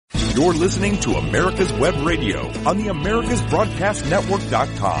You're listening to America's Web Radio on the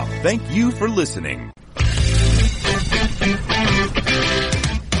AmericasBroadcastNetwork.com. Thank you for listening.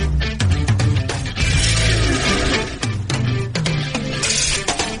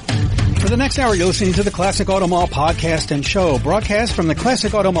 For the next hour, you're listening to the Classic Auto Mall podcast and show, broadcast from the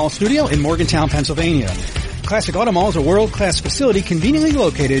Classic Auto Mall studio in Morgantown, Pennsylvania. Classic Auto Mall is a world-class facility conveniently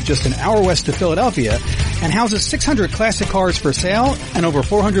located just an hour west of Philadelphia and houses 600 classic cars for sale and over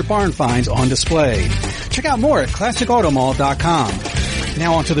 400 barn finds on display. Check out more at ClassicAutoMall.com.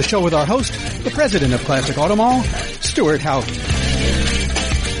 Now on to the show with our host, the president of Classic Auto Mall, Stuart Houghton.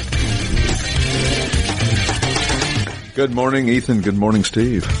 Good morning, Ethan. Good morning,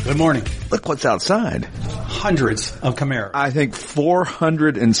 Steve. Good morning. Look what's outside. Hundreds of Camaros. I think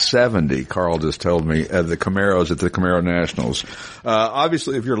 470, Carl just told me, of the Camaros at the Camaro Nationals.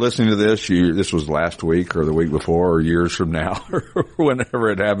 Obviously, if you're listening to this, this was last week or the week before or years from now or whenever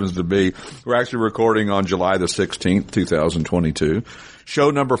it happens to be. We're actually recording on July the 16th, 2022.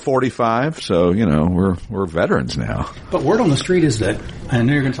 Show number 45, so, we're veterans now. But word on the street is that, I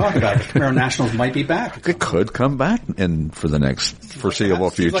know you're going to talk about it, the Camaro Nationals might be back. It could come back for the next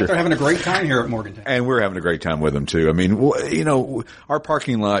foreseeable future. Seems like they're having a great time here at Morgantown. And we're having a great time with them, too. I mean, our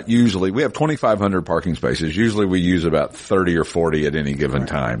parking lot usually, we have 2,500 parking spaces. Usually we use about 30 or 40 at any given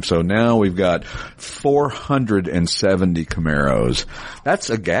time. So now we've got 470 Camaros. That's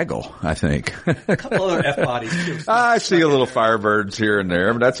a gaggle, I think. A couple other F-bodies, too. I see a little Firebirds here and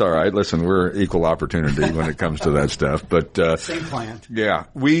there, but that's all right. Listen, we're equal opportunity when it comes to that stuff. But same plant. Yeah,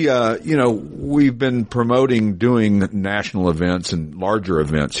 we've been promoting doing national events and larger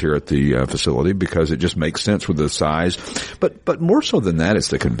events here at the facility because it just makes sense with the size. But more so than that, it's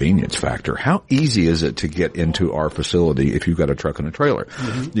the convenience factor. How easy is it to get into our facility if you've got a truck and a trailer?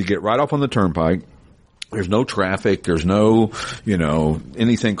 Mm-hmm. You get right off on the turnpike. There's no traffic. There's no,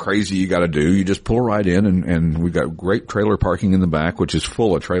 anything crazy you got to do. You just pull right in, and we've got great trailer parking in the back, which is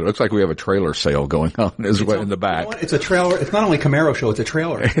full of trailer. Looks like we have a trailer sale going on in the back. It's a trailer. It's not only Camaro show. It's a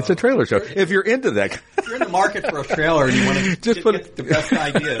trailer. It's a trailer show. If you're into that, if you're in the market for a trailer and you want to get the best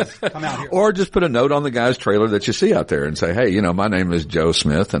ideas, come out here. Or just put a note on the guy's trailer that you see out there and say, hey, my name is Joe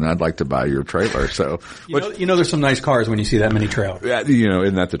Smith, and I'd like to buy your trailer. So, there's some nice cars when you see that many trailers. Yeah,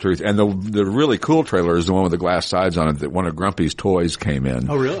 isn't that the truth? And the really cool trailer is the one with the glass sides on it that one of Grumpy's toys came in.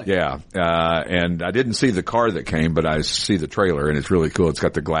 Oh, really? Yeah. And I didn't see the car that came, but I see the trailer, and it's really cool. It's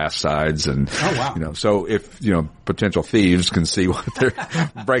got the glass sides, and so if potential thieves can see what they're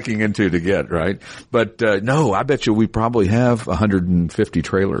breaking into to get, right? But no, I bet you we probably have 150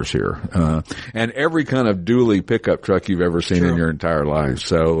 trailers here, and every kind of dually pickup truck you've ever seen in your entire life.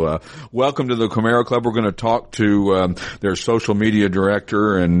 So welcome to the Camaro Club. We're going to talk to their social media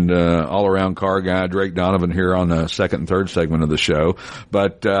director and all-around car guy, Drake Donovan, here on the second and third segment of the show.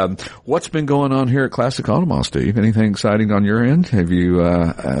 But what's been going on here at Classic Auto Mall, Steve? Anything exciting on your end? Have you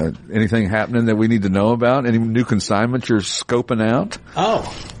anything happening that we need to know about? Any new consignments you're scoping out?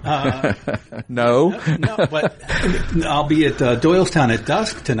 No, but I'll be at Doylestown at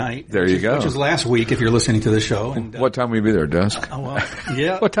dusk tonight. There you go. Which is last week if you're listening to the show. And, what time will you be there, dusk?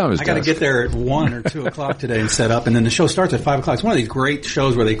 Yeah. What time is dusk? I got to get there at 1 or 2 o'clock today and set up, and then the show starts at 5 o'clock. It's one of these great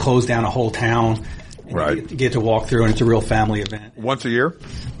shows where they close down a whole town. Right. You get to walk through, and it's a real family event. Once a year?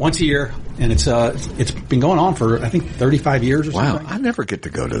 Once a year, and it's been going on for, I think, 35 years or something. Wow, I never get to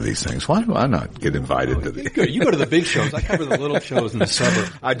go to these things. Why do I not get invited to these? You go to the big shows. I cover the little shows in the suburbs.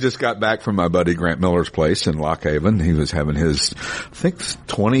 I just got back from my buddy Grant Miller's place in Lock Haven. He was having his, I think,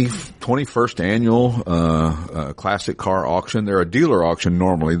 21st annual classic car auction. They're a dealer auction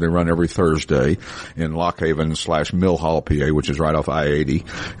normally. They run every Thursday in Lock Haven / Mill Hall, PA, which is right off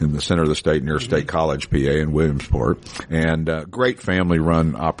I-80 in the center of the state near State College, PA, in Williamsport. And great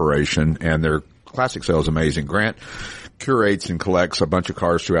family-run operation, and their classic sale is amazing. Grant curates and collects a bunch of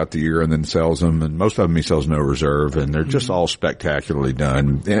cars throughout the year and then sells them, and most of them he sells no reserve, and they're just all spectacularly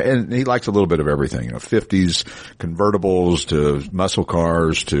done. And he likes a little bit of everything, 50s convertibles to muscle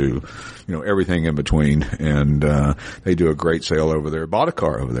cars to, everything in between. And they do a great sale over there. Bought a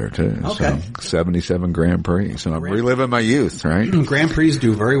car over there too. Okay. So 77 Grand Prix. So I'm reliving my youth, right? Grand Prix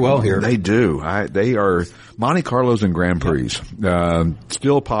do very well here. They do. They are Monte Carlos and Grand Prix.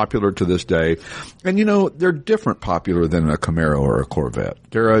 Still popular to this day. And they're different popular than a Camaro or a Corvette.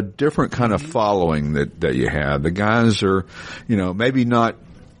 They're a different kind of following that you have. The guys are, maybe not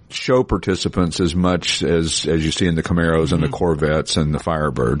show participants as much as you see in the Camaros and the Corvettes and the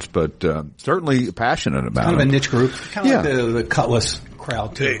Firebirds, but certainly passionate about it. Kind of a niche group. Kind of like the Cutlass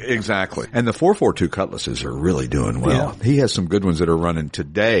crowd too. Exactly. And the 442 Cutlasses are really doing well. Yeah. He has some good ones that are running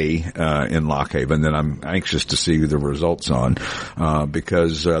today in Lock Haven that I'm anxious to see the results on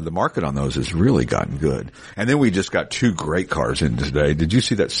because the market on those has really gotten good. And then we just got 2 great cars in today. Did you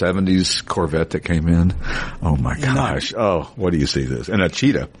see that 70s Corvette that came in? Oh my gosh. Oh, what do you see this? And a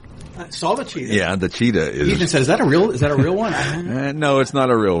Cheetah. I saw the Cheetah. Yeah, the Cheetah is. He even said, "Is that a real one?" No, it's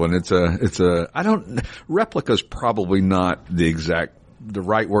not a real one. Replica's probably not the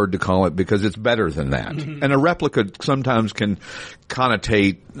right word to call it because it's better than that. Mm-hmm. And a replica sometimes can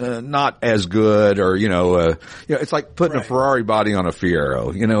connotate not as good or, it's like putting a Ferrari body on a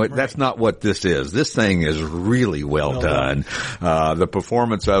Fiero. That's not what this is. This thing is really well done. The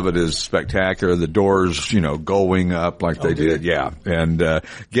performance of it is spectacular. The doors, going up like they did. Yeah. And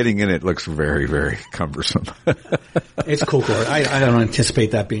getting in it looks very, very cumbersome. It's cool. I don't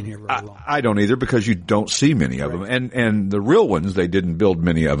anticipate that being here very long. I don't either because you don't see many of them. And the real ones, they didn't build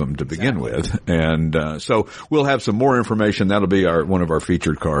many of them to begin with. And so we'll have some more information. That'll be one of our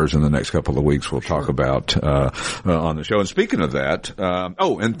featured cars in the next couple of weeks we'll talk about on the show. And speaking of that,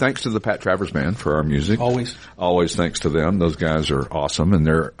 and thanks to the Pat Travers Band for our music. Always thanks to them. Those guys are awesome, and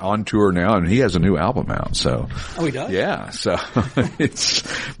they're on tour now, and he has a new album out. So he does? Yeah. So it's,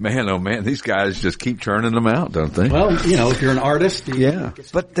 man, oh man, these guys just keep churning them out, don't they? Well, if you're an artist.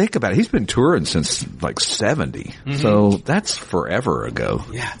 But think about it. He's been touring since like 70. Mm-hmm. So that's forever ago.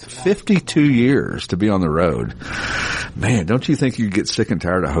 Yeah. 52 years to be on the road. Man, don't you think you'd get sick and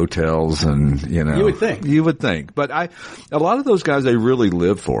tired of hotels and, You would think. But a lot of those guys, they really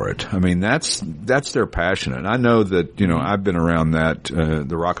live for it. I mean, that's their passion. And I know that, I've been around that,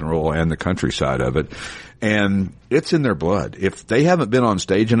 the rock and roll and the country side of it. And it's in their blood. If they haven't been on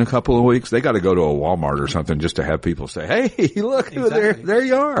stage in a couple of weeks, they got to go to a Walmart or something just to have people say, "Hey, look, there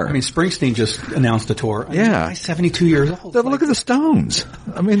you are." I mean, Springsteen just announced a tour. He's 72 years old. Look at the Stones.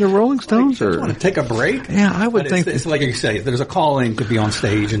 I mean, the Rolling Stones are. Want to take a break? Yeah, I would think. It's like you say, there's a calling to be on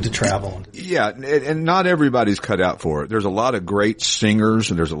stage and to travel. Yeah, and not everybody's cut out for it. There's a lot of great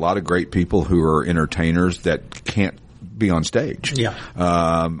singers and there's a lot of great people who are entertainers that can't be on stage. Yeah.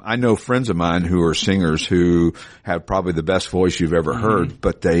 I know friends of mine who are singers who have probably the best voice you've ever heard,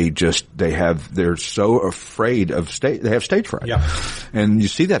 but they're so afraid of stage, they have stage fright. Yeah. And you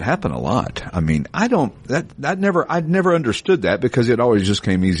see that happen a lot. I mean, I'd never understood that because it always just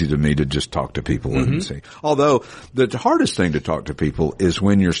came easy to me to just talk to people and see. Although the hardest thing to talk to people is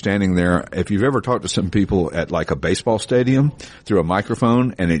when you're standing there. If you've ever talked to some people at like a baseball stadium through a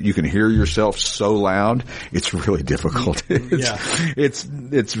microphone and you can hear yourself so loud, it's really difficult. It's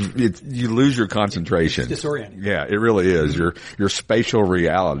you lose your concentration. It's disorienting. Yeah, it really is. Your spatial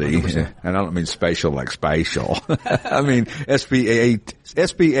reality, 100%. And I don't mean spatial like spatial. I mean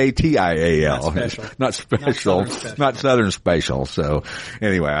SPATIAL. Not special. Not Southern spatial. So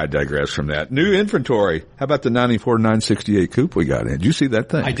anyway, I digress from that. New inventory. How about the 94 968 coupe we got in? Did you see that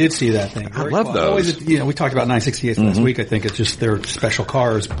thing? I did see that thing. I love those. Always, we talked about 968s last week. I think it's just they're special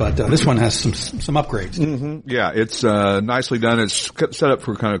cars, but this one has some upgrades. Mm-hmm. Yeah, it's nicely done. It's set up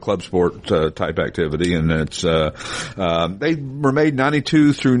for kind of club sport type activity, and it's they were made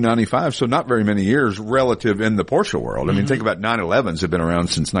 92 through 95, so not very many years relative in the Porsche world. I mean, think about 911s have been around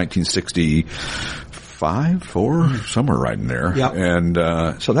since 1965, 4, somewhere right in there. Yeah.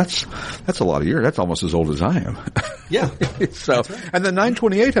 And so that's a lot of years. That's almost as old as I am. Yeah. So, right. And the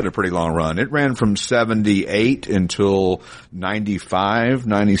 928 had a pretty long run. It ran from 78 until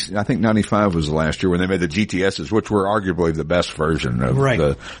 95. I think 95 was the last year when they made the GTSs, which were arguably the best version of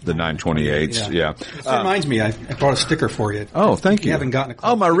the 928s. Yeah. This reminds me, I brought a sticker for you. Oh, thank you. You haven't gotten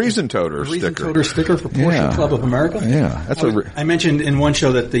a my Reason Toter sticker. Reason Toter sticker for Porsche Club of America. Yeah. I mentioned in one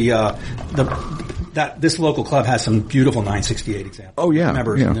show that that this local club has some beautiful 968 examples. Oh yeah,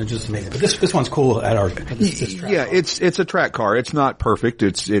 members, and they're just amazing. But this one's cool at this track. Yeah, it's a track car. It's not perfect.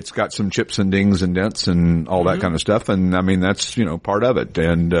 It's got some chips and dings and dents and all that kind of stuff. And I mean that's part of it.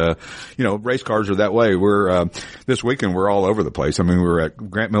 And race cars are that way. We're this weekend we're all over the place. I mean we were at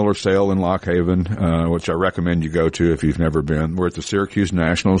Grant Miller Sale in Lock Haven, which I recommend you go to if you've never been. We're at the Syracuse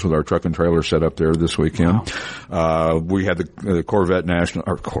Nationals with our truck and trailer set up there this weekend. Wow. We had the Corvette National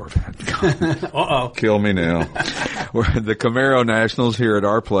or Corvette. Kill me now. We're at the Camaro Nationals here at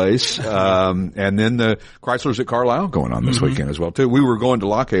our place. And then the Chryslers at Carlisle going on this weekend as well too. We were going to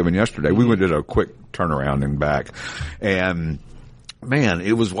Lock Haven yesterday. We went did a quick turnaround and back. And man,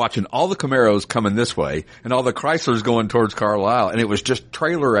 it was watching all the Camaros coming this way and all the Chryslers going towards Carlisle, and it was just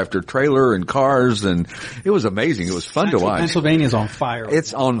trailer after trailer and cars, and it was amazing. It was fun to watch. Pennsylvania's on fire.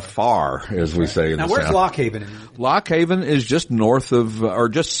 It's on fire, as we say in the South. Now, where's Lock Haven? Lock Haven is just north of, or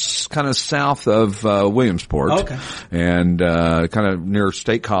just kind of south of Williamsport. Okay. And kind of near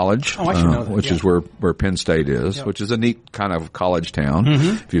State College, I should know that, which is where Penn State is, which is a neat kind of college town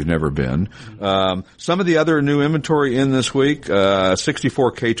if you've never been. Some of the other new inventory in this week,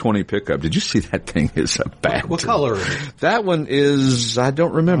 64 K20 pickup. Did you see that thing? It's a bad. What color is it? That one is, I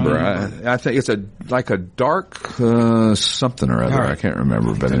don't remember. I think it's like a dark something or other. Right. I can't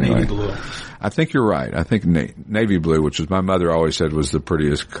remember, but anyway. Navy blue. I think you're right. I think navy blue, which is my mother always said was the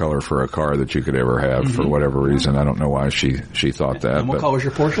prettiest color for a car that you could ever have for whatever reason. I don't know why she thought that. And what color is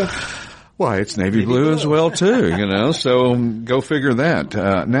your Porsche? Why, it's navy blue as well too, so go figure that.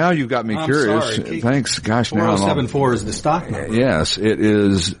 Now you've got me curious. Sorry. Thanks. Gosh, now 4074 is the stock number. Yes, it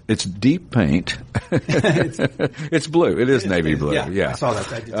is. It's deep paint. It's blue. It is navy blue. Yeah. I saw that.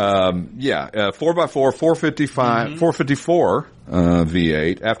 4x4, 454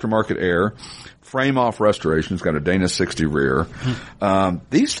 V8, aftermarket air. Frame off restoration. It's got a Dana 60 rear.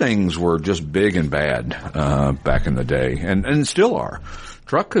 These things were just big and bad, back in the day and still are.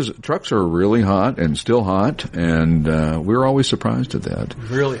 Trucks are really hot and still hot, and we're always surprised at that.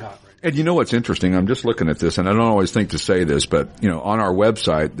 Really hot. And you know what's interesting? I'm just looking at this, and I don't always think to say this, but on our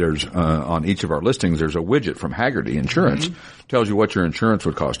website, there's on each of our listings, there's a widget from Hagerty Insurance. Tells you what your insurance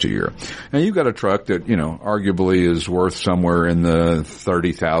would cost a year. Now you've got a truck that arguably is worth somewhere in the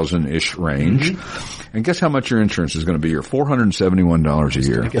 $30,000-ish range. And guess how much your insurance is going to be here? $471 a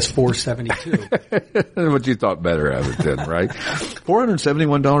year. I guess $472. What you thought better of it then, right?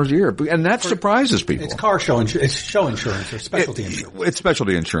 $471 a year, and that surprises people. It's car show insurance. It's show insurance or specialty insurance. It's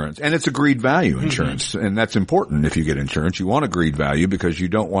specialty insurance, and it's agreed value insurance, and that's important. If you get insurance, you want agreed value because you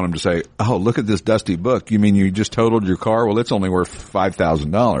don't want them to say, "Oh, look at this dusty book. You mean you just totaled your car? Well, it's only worth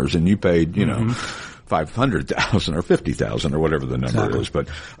 $5,000, and you paid, $500,000 or $50,000 or whatever the number is." But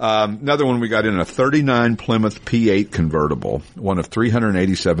another one we got in, a 39 Plymouth P8 convertible, one of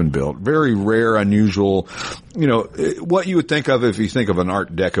 387 built, very rare, unusual. What you would think of if you think of an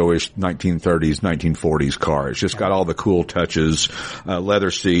Art Deco-ish 1930s, 1940s car. It's just got all the cool touches,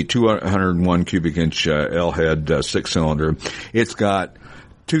 leather seat, 201 cubic inch L head, 6-cylinder. It's got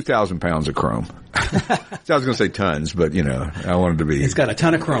 2,000 pounds of chrome. So I was going to say tons, but I wanted to be. It's got a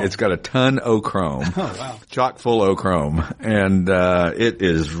ton of chrome. It's got a ton of chrome. Oh wow! Chock full of chrome, and it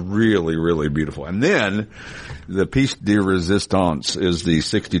is really, really beautiful. And then the piece de resistance is the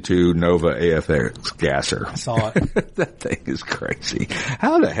 '62 Nova AFX gasser. I saw it. That thing is crazy.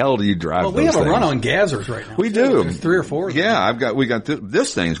 How the hell do you drive? Well, we those have things? A run on gassers right now. We do. There's 3 or 4. Yeah, we got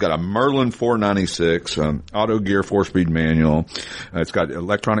this thing's got a Merlin 496 auto gear 4-speed manual. It's got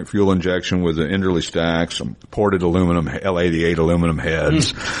electronic fuel injection with an Enderley stack, some ported aluminum L88 aluminum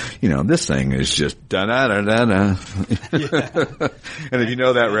heads. This thing is just da da da da da. And if you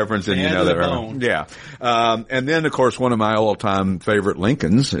know that reference, then you know that reference. Yeah. And then of course one of my all-time favorite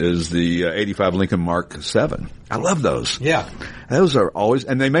Lincolns is the 85 Lincoln Mark 7. I love those. Yeah. Those are always,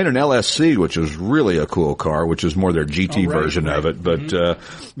 and they made an LSC, which is really a cool car, which is more their GT version of it, but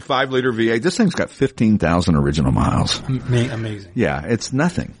 5-liter V8. This thing's got 15,000 original miles. Amazing. Yeah, it's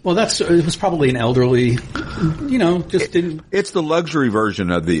nothing. Well, it was probably an elderly, just didn't. It's the luxury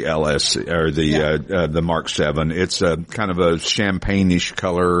version of the LSC, or the Mark 7. It's a kind of a champagne-ish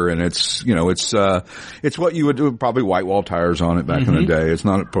color, and it's what you would do, probably white wall tires on it back in the day. It's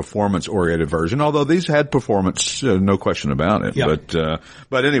not a performance-oriented version, although these had performance, no question about it. Yep.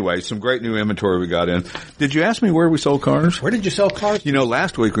 But anyway, some great new inventory we got in. Did you ask me where we sold cars? Where did you sell cars?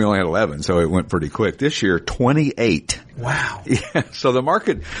 Last week we only had 11, so it went pretty quick. This year, 28. Wow. Yeah. So the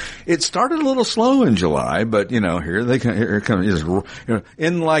market, it started a little slow in July, but here it comes,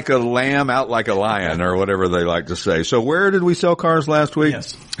 in like a lamb, out like a lion, or whatever they like to say. So where did we sell cars last week?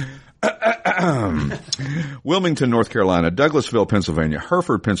 Yes. Wilmington, North Carolina, Douglasville, Pennsylvania,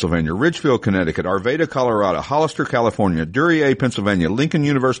 Hereford, Pennsylvania, Ridgefield, Connecticut, Arvada, Colorado, Hollister, California, Duryea, Pennsylvania, Lincoln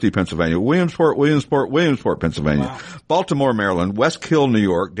University, Pennsylvania, Williamsport, Pennsylvania, wow. Baltimore, Maryland, West Hill, New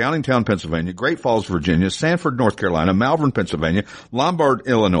York, Downingtown, Pennsylvania, Great Falls, Virginia, Sanford, North Carolina, Malvern, Pennsylvania, Lombard,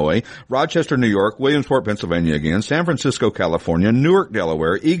 Illinois, Rochester, New York, Williamsport, Pennsylvania again, San Francisco, California, Newark,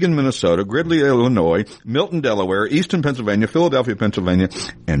 Delaware, Eagan, Minnesota, Gridley, Illinois, Milton, Delaware, Easton, Pennsylvania, Philadelphia, Pennsylvania,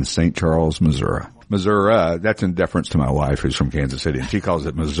 and St. Charles, Missouri. Missouri. That's in deference to my wife, who's from Kansas City, and she calls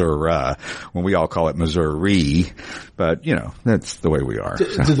it Missouri when we all call it Missouri. But that's the way we are. Do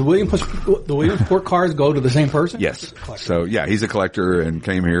the Williamsport cars go to the same person? Yes. So he's a collector and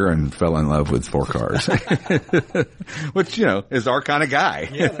came here and fell in love with 4 cars, which is our kind of guy.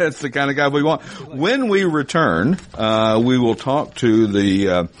 Yeah, that's the kind of guy we want. When we return, we will talk to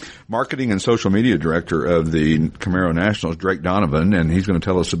the marketing and social media director of the Camaro Nationals, Drake Donovan, and he's going to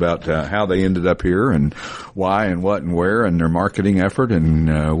tell us about how they ended up here and why and what and where and their marketing effort and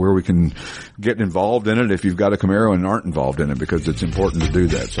where we can get involved in it if you've got a Camaro and aren't involved in it, because it's important to do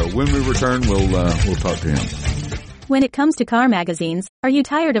that. So when we return, we'll talk to him. When it comes to car magazines, are you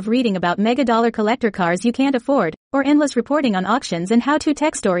tired of reading about mega-dollar collector cars you can't afford, or endless reporting on auctions and how-to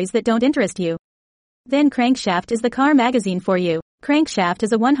tech stories that don't interest you? Then Crankshaft is the car magazine for you. Crankshaft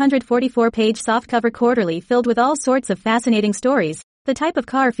is a 144-page softcover quarterly filled with all sorts of fascinating stories, the type of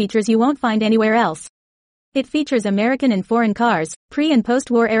car features you won't find anywhere else. It features American and foreign cars, pre- and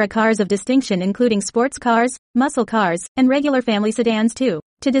post-war era cars of distinction including sports cars, muscle cars, and regular family sedans too.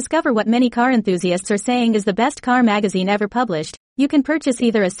 To discover what many car enthusiasts are saying is the best car magazine ever published, you can purchase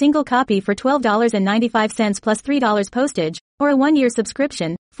either a single copy for $12.95 plus $3 postage, or a 1-year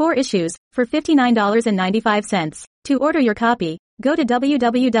subscription, 4 issues, for $59.95. To order your copy, go to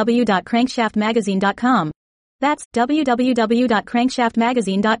www.crankshaftmagazine.com. That's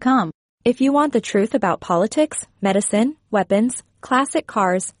www.crankshaftmagazine.com. If you want the truth about politics, medicine, weapons, classic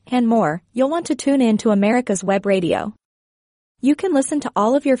cars, and more, you'll want to tune in to America's Web Radio. You can listen to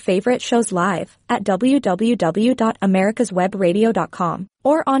all of your favorite shows live at www.americaswebradio.com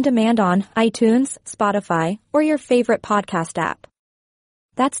or on demand on iTunes, Spotify, or your favorite podcast app.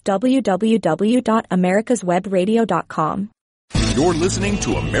 That's www.americaswebradio.com. You're listening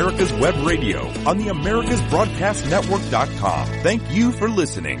to America's Web Radio on the AmericasBroadcastNetwork.com. Thank you for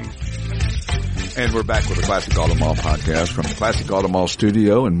listening. And we're back with the Classic Auto Mall podcast from the Classic Auto Mall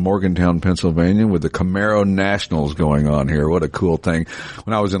studio in Morgantown, Pennsylvania, with the Camaro Nationals going on here. What a cool thing.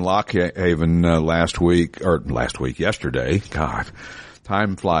 When I was in Lock Haven yesterday, God,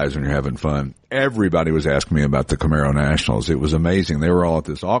 time flies when you're having fun. Everybody was asking me about the Camaro Nationals. It was amazing. They were all at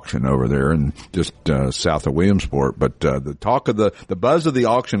this auction over there and just south of Williamsport. But the talk of the buzz of the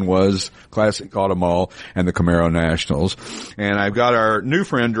auction was Classic Auto Mall and the Camaro Nationals. And I've got our new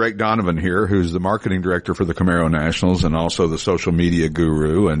friend Drake Donovan here, who's the marketing director for the Camaro Nationals and also the social media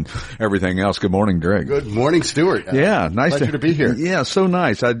guru and everything else. Good morning, Drake. Good morning, Stuart. Yeah, nice pleasure to be here. Yeah, so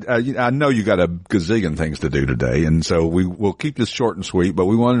nice. I know you got a gazillion things to do today, and so we'll keep this short and sweet. But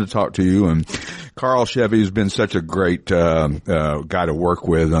we wanted to talk to you, and Carl Chevy has been such a great guy to work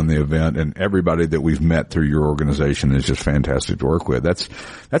with on the event, and everybody that we've met through your organization is just fantastic to work with. That's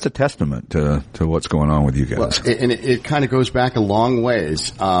a testament to what's going on with you guys. Well, and it kind of goes back a long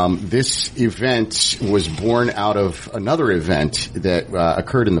ways. This event was born out of another event that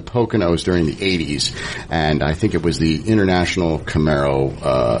occurred in the Poconos during the 80s, and I think it was the International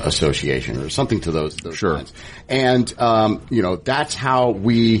Camaro Association or something to those sure. lines. And that's how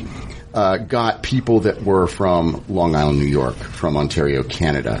we got people that were from Long Island, New York, from Ontario,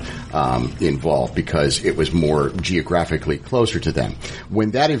 Canada, involved because it was more geographically closer to them.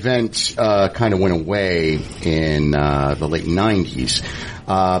 When that event kind of went away in the late 90s,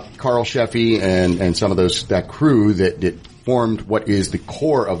 Carl Sheffy and some of that crew that formed what is the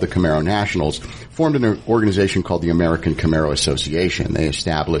core of the Camaro Nationals, formed an organization called the American Camaro Association. They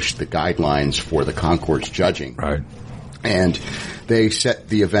established the guidelines for the concourse judging. Right. And they set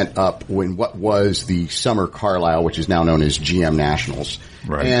the event up when what was the Summer Carlisle, which is now known as GM Nationals.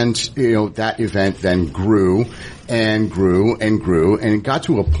 Right. And, that event then grew and grew and grew, and it got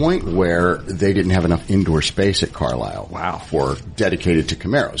to a point where they didn't have enough indoor space at Carlisle. Wow. For dedicated to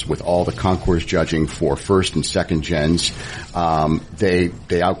Camaros. With all the concourse judging for first and second gens, they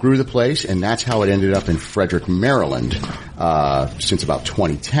outgrew the place, and that's how it ended up in Frederick, Maryland, since about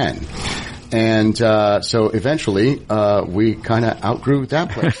 2010. And so eventually we kind of outgrew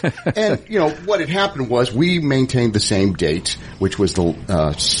that place. And what had happened was we maintained the same date, which was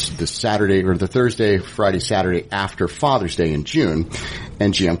the Saturday or the Thursday, Friday, Saturday after Father's Day in June,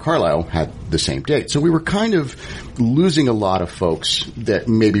 and GM Carlisle had the same date. So we were kind of losing a lot of folks that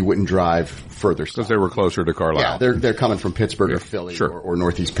maybe wouldn't drive further south. Because they were closer to Carlisle. Yeah, they're coming from Pittsburgh or Philly sure. or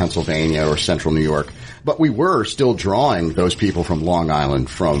Northeast Pennsylvania or Central New York. But we were still drawing those people from Long Island,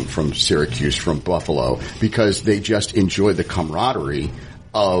 from Syracuse, from Buffalo, because they just enjoyed the camaraderie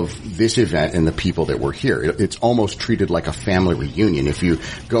of this event and the people that were here. It's almost treated like a family reunion. If you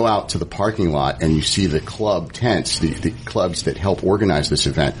go out to the parking lot and you see the club tents, the clubs that help organize this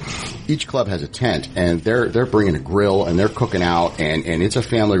event, each club has a tent, and they're bringing a grill and they're cooking out, and it's a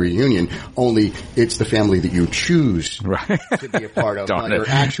family reunion. Only it's the family that you choose to be a part of. Darn it.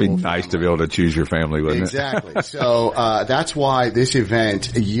 It'd be nice to be able to choose your family, wouldn't it? Exactly. So that's why this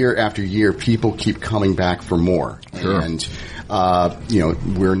event, year after year, people keep coming back for more. Sure. And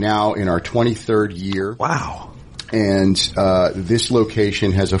we're now in our 23rd year. Wow. And this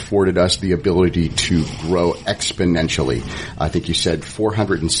location has afforded us the ability to grow exponentially. I think you said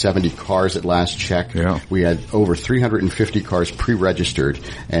 470 cars at last check. Yeah. We had over 350 cars pre-registered,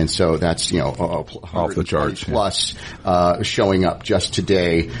 and so that's off the charts plus showing up just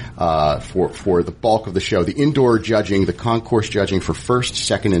today for the bulk of the show. The indoor judging, the concourse judging for first,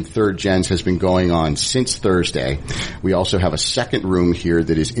 second, and third gens has been going on since Thursday. We also have a second room here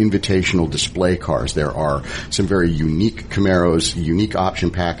that is invitational display cars. There are some very unique Camaros, unique option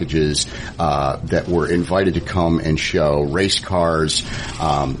packages that were invited to come and show, race cars.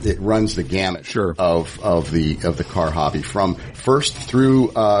 It runs the gamut of the car hobby from first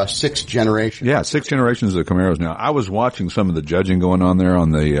through sixth generation. Yeah, 6 generations of Camaros now. I was watching some of the judging going on there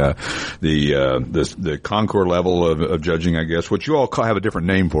on the Concours level of judging, I guess, which you all have a different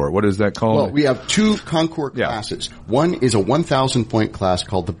name for it. What is that called? Well, we have 2 Concours classes. One is a 1,000 point class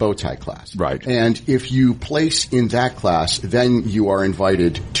called the Bowtie class. Right. And if you place in that class, then you are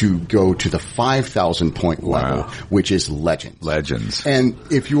invited to go to the 5,000 point level, which is Legends. And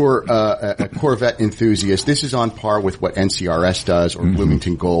if you're a Corvette enthusiast, this is on par with what NCRS does or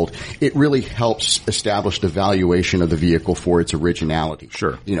Bloomington Gold. It really helps establish the valuation of the vehicle for its originality.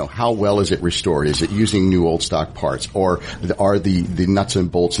 Sure. How well is it restored? Is it using new old stock parts? Or are the nuts and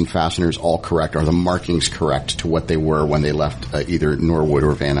bolts and fasteners all correct? Are the markings correct to what they were when they left either Norwood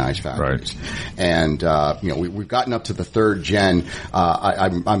or Van Nuys factories? Right. And, we've gotten up to the third gen.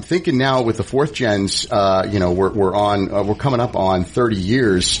 I'm thinking now with the fourth gens, we're coming up on 30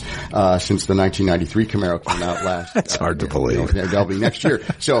 years, since the 1993 Camaro came out last. That's hard to believe. That'll be next year.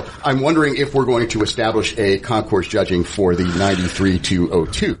 So I'm wondering if we're going to establish a concourse judging for the 93 to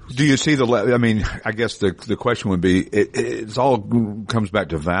 02. Do you see I guess the question would be, it's all comes back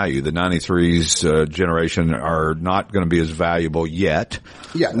to value. The 93's generation are not going to be as valuable yet.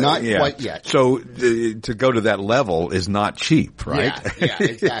 Yeah, not quite yet. So to go to that level is not cheap, right? Yeah,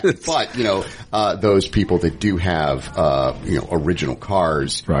 exactly. But, those people that do have, original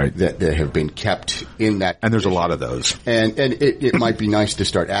cars that have been kept in that. And there's a lot of those. And it might be nice to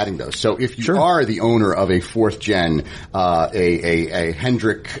start adding those. So if you are the owner of a fourth gen, a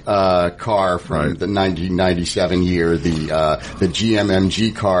Hendrick, car from the 1997 year, the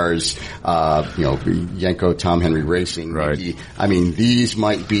GMMG cars, Yenko Tom Henry Racing. Right. These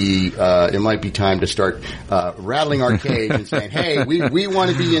might be, it might be time to start, rattling our cage and saying, hey, we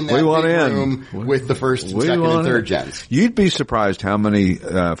want to be in that big room with the first and second and third gens. You'd be surprised how many,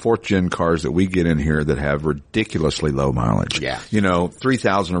 fourth gen cars that we get in here that have ridiculously low mileage. Yeah.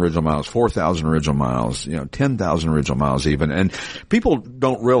 3,000 original miles, 4,000 original miles, 10,000 original miles even. And people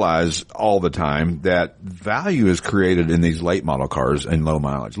don't realize all the time that value is created in these late model cars and low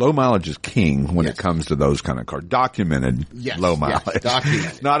mileage. Low mileage is king when it comes to those kind of cars. Documented low mileage. Yes,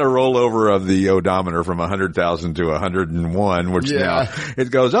 documented. Not a rollover of the odometer from 100,000 to 101, which now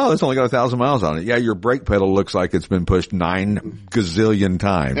it goes, it's only got 1,000 miles on it. Yeah, your brake pedal looks like it's been pushed 9 gazillion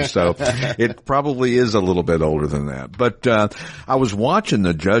times. So it probably is a little bit older than that. But I was watching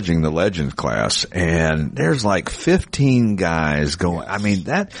the judging, the Legends class, and there's like 15 guys going.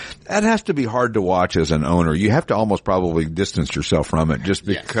 That has to be hard to watch as an owner. You have to almost probably distance yourself from it just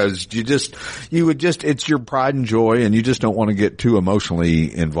because it's your pride and joy, and you just don't want to get too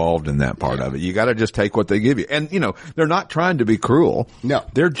emotionally involved in that part of it. You got to just take what they give you. And, they're not trying to be cruel. No.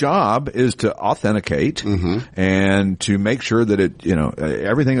 Their job is to authenticate and to make sure that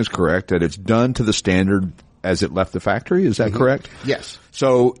everything is correct, that it's done to the standard as it left the factory. Is that correct? Yes.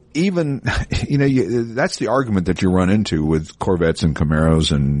 So even, that's the argument that you run into with Corvettes and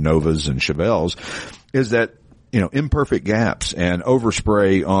Camaros and Novas and Chevelles is that, imperfect gaps and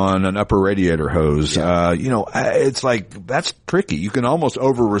overspray on an upper radiator hose. It's like, that's tricky. You can almost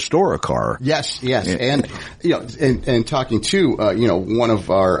over-restore a car. Yes. And talking to, one of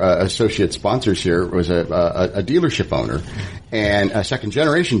our associate sponsors here was a dealership owner. and a second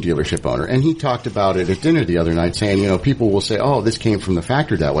generation dealership owner. And he talked about it at dinner the other night saying, people will say, oh, this came from the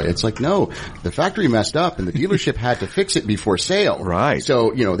factory that way. It's like, no, the factory messed up and the dealership had to fix it before sale. Right.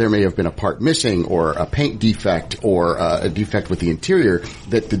 So, there may have been a part missing or a paint defect or a defect with the interior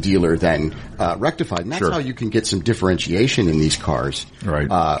that the dealer then rectified. And that's how you can get some differentiation in these cars. Right.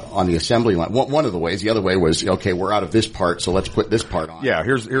 On the assembly line. One of the ways. The other way was, okay, we're out of this part, so let's put this part on. Yeah,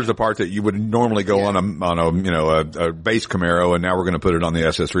 here's the part that you would normally go on a base Camaro, and now we're going to put it on the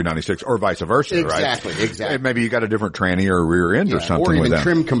SS396, or vice versa, right? Exactly. Maybe you got a different tranny or rear end or something or even with that.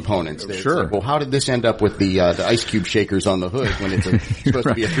 Trim components. Sure. Like, well, how did this end up with the ice cube shakers on the hood when it's supposed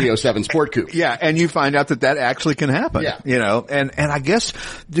to be a 307 Sport Coupe? Yeah, and you find out that actually can happen. Yeah. And I guess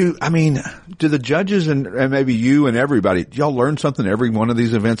do the judges and maybe you and everybody, do y'all learn something every one of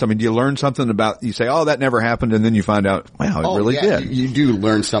these events? I mean, do you learn something about, you say, oh, that never happened, and then you find out, wow, it really did. You do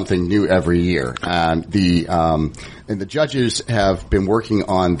learn something new every year. And the judges have been working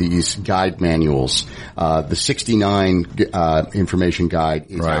on these guide manuals. The 69 information guide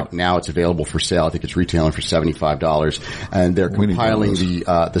is out now. It's available for sale. I think it's retailing for $75. And they're compiling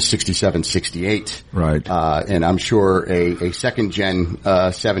the 67, 68. Right. And I'm sure a second gen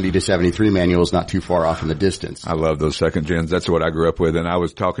 70 to 73 manual is not too far off in the distance. I love those second gens. That's what I grew up with. And I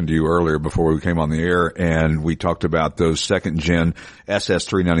was talking to you earlier before we came on the air, and we talked about those second gen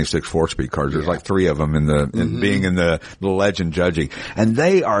SS396 4-speed cars. There's like 3 of them being in the legend judging. And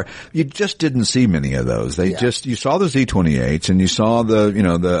you just didn't see many of those. You saw the Z28s and you saw the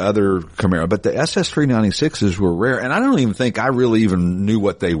other Camaro, but the SS396s were rare. And I don't even think I really even knew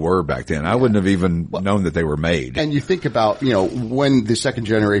what they were back then. I wouldn't have even known that they were made. And you think about, when the second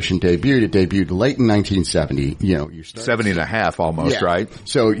generation debuted, it debuted late in 1970, you're 70 and a half almost, right?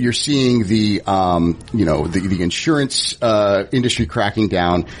 So you're seeing the insurance, industry cracking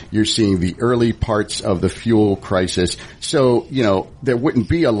down. You're seeing the early parts of the fuel crisis. So, there wouldn't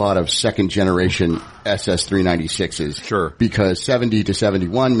be a lot of second generation SS396s. Sure. Because 70 to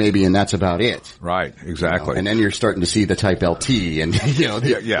 71 maybe, and that's about it. Right, exactly. And then you're starting to see the Type LT and,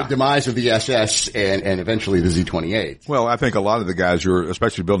 the demise of the SS and eventually the Z28. Well, I think a lot of the guys who are,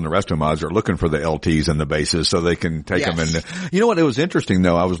 especially building the resto mods, are looking for the LTs and the bases so they can take them. And you know what? It was interesting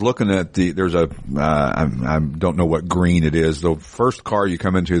though. I was looking at there's I don't know what green it is. The first car you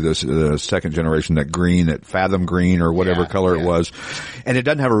come into this, second generation, that green, that Fathom green or whatever color it was. And it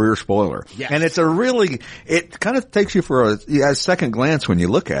doesn't have a rear spoiler. Yes. And it's it kind of takes you for a second glance when you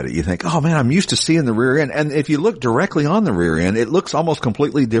look at it. You think, oh man, I'm used to seeing the rear end. And if you look directly on the rear end, it looks almost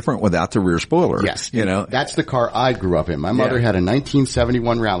completely different without the rear spoiler. Yes. That's the car I grew up in. My mother had a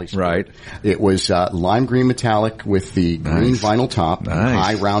 1971 Rally Sport. Right. It was lime green metallic with the green vinyl top,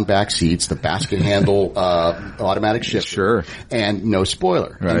 high round back seats, the basket handle automatic shifter, and no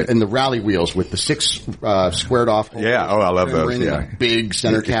spoiler. Right. And the rally wheels with the 6 squared off. Yeah. Oh, I love those. Big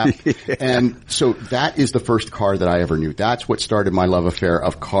center cap. And so that is the first car that I ever knew. That's what started my love affair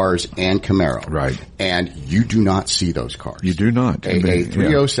of cars and Camaro. Right. And you do not see those cars. You do not. A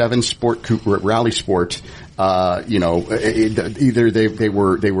 307 Sport Coupe Rally Sport. Either they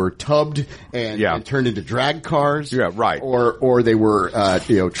were tubbed and turned into drag cars. Yeah, right. Or they were,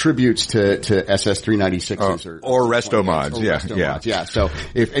 tributes to SS396s or resto mods. Mods. Yeah. So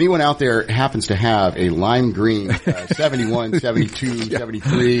if anyone out there happens to have a lime green, 71, 72,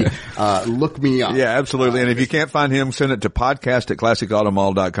 73, look me up. Yeah, absolutely. And if you can't find him, send it to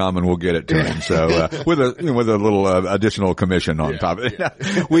podcast@classicautomall.com and we'll get it to him. So, with a little, additional commission on top of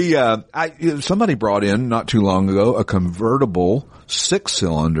it. Somebody brought in not too long ago a convertible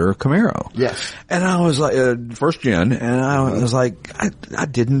 6-cylinder Camaro. Yes. And I was like, first gen, and I was like, I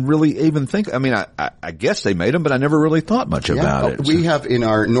didn't really even think, I mean, I guess they made them, but I never really thought much about it. We have in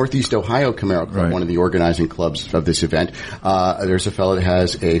our Northeast Ohio Camaro Club, one of the organizing clubs of this event, there's a fellow that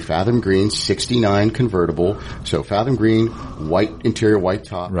has a Fathom Green 69 convertible. So Fathom Green, white interior, white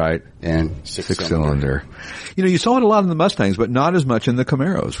top. Right. And 6-cylinder. You saw it a lot in the Mustangs, but not as much in the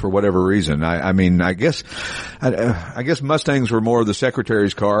Camaros for whatever reason. I guess Mustangs were more of the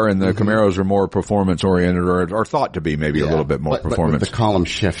secretary's car, and the Camaros are more performance oriented, or thought to be maybe a little bit more performance. But with the column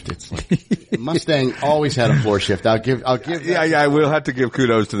shift, it's like Mustang always had a floor shift. I'll give. Yeah. We'll have to give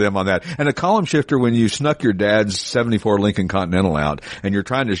kudos to them on that. And a column shifter, when you snuck your dad's '74 Lincoln Continental out, and you're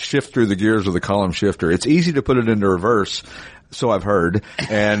trying to shift through the gears of the column shifter, it's easy to put it into reverse. So I've heard.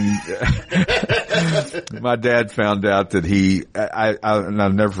 And my dad found out that and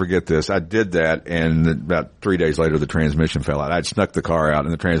I'll never forget this. I did that, and about 3 days later, the transmission fell out. I'd snuck the car out,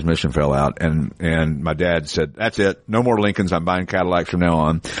 and the transmission fell out. And my dad said, "That's it. No more Lincolns. I'm buying Cadillacs from now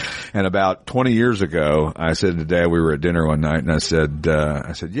on." And about 20 years ago, I said to Dad, we were at dinner one night, and I said,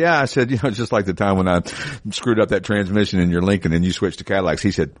 it's just like the time when I screwed up that transmission in your Lincoln and you switched to Cadillacs.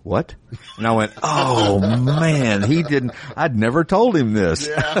 He said, "What?" And I went, "Oh man, he didn't. I'd never told him this."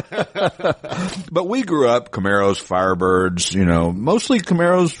 Yeah. But we grew up Camaros, Firebirds, mostly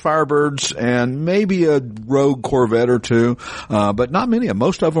Camaros, Firebirds, and maybe a Rogue Corvette or two, but not many.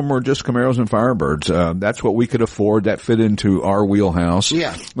 Most of them were just Camaros and Firebirds. That's what we could afford. That fit into our wheelhouse.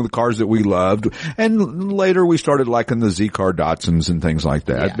 Yeah. The cars that we loved. And later we started liking the Z-Car Datsuns and things like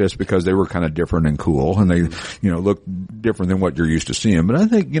that, just because they were kind of different and cool, and they, looked different than what you're used to seeing. But I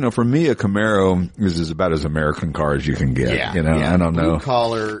think, for me, a Camaro is about as American car as you can get. Yeah. I don't know. Blue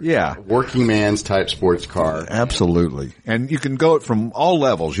collar, working man's type sports car. Absolutely. And you can go it from all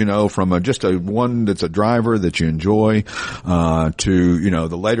levels, from just one that's a driver that you enjoy, to,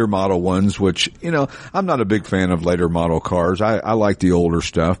 the later model ones, which, I'm not a big fan of later model cars. I like the older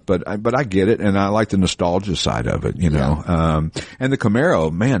stuff, but I get it, and I like the nostalgia side of it, and the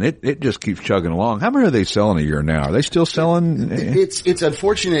Camaro, man, it just keeps chugging along. How many are they selling a year now? Are they still selling? It's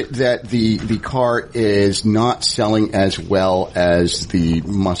unfortunate that the car is not selling as well as the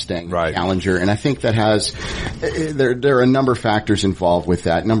Mustang Challenger, and I think that there are a number of factors involved with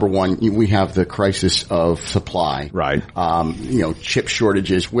that. Number one, we have the crisis of supply. Right. Chip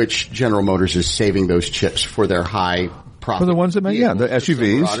shortages, which General Motors is saving those chips for their high profit. For the ones that make, the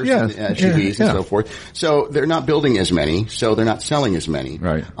SUVs, SUVs and so forth. So they're not building as many, so they're not selling as many.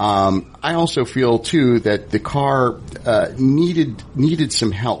 Right. I also feel too that the car needed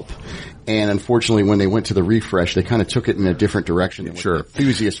some help. And unfortunately, when they went to the refresh, they kind of took it in a different direction than what the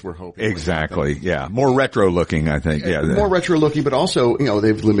enthusiasts were hoping. Exactly, yeah. More retro looking, I think. Yeah. More retro looking, but also,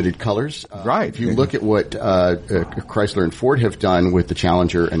 they've limited colors. Right. If you look at what Chrysler and Ford have done with the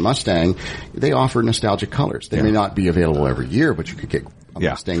Challenger and Mustang, they offer nostalgic colors. They may not be available every year, but you could get a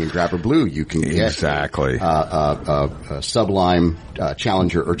Mustang and Grabber Blue. You can get a Sublime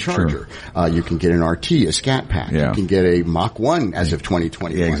Challenger or Charger. Sure. You can get an RT, a Scat Pack. You can get a Mach 1 as of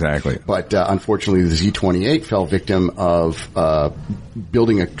 2021. Yeah, exactly. But unfortunately, the Z28 fell victim of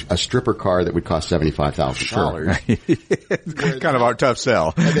building a stripper car that would cost $75,000. Kind of a tough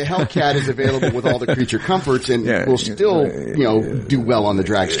sell. And the Hellcat is available with all the creature comforts and will still, do well on the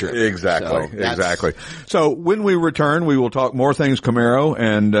drag strip. Exactly. So when we return, we will talk more things Camaro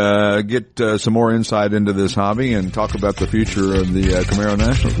and get some more insight into this hobby and talk about the future of the Camaro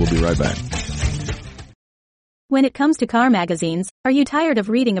Nationals. We'll be right back. When it comes to car magazines, are you tired of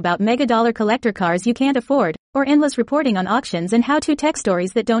reading about mega-dollar collector cars you can't afford, or endless reporting on auctions and how-to tech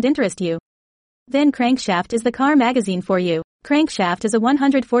stories that don't interest you? Then Crankshaft is the car magazine for you. Crankshaft is a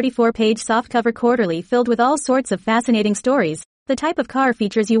 144-page softcover quarterly filled with all sorts of fascinating stories, the type of car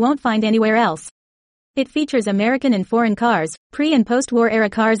features you won't find anywhere else. It features American and foreign cars, pre- and post-war era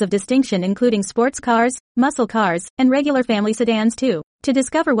cars of distinction including sports cars, muscle cars, and regular family sedans too. To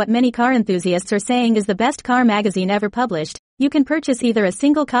discover what many car enthusiasts are saying is the best car magazine ever published, you can purchase either a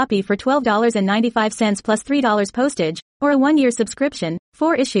single copy for $12.95 plus $3 postage, or a 1-year subscription,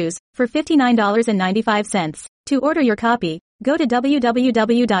 4 issues, for $59.95. To order your copy, go to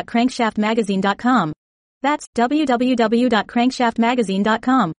www.crankshaftmagazine.com. That's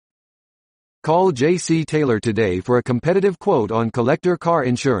www.crankshaftmagazine.com. Call J.C. Taylor today for a competitive quote on collector car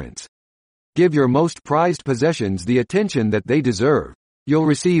insurance. Give your most prized possessions the attention that they deserve. You'll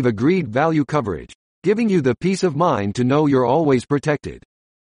receive agreed value coverage, giving you the peace of mind to know you're always protected.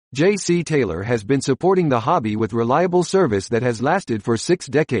 J.C. Taylor has been supporting the hobby with reliable service that has lasted for 6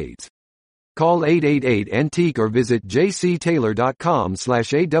 decades. Call 888-ANTIQUE or visit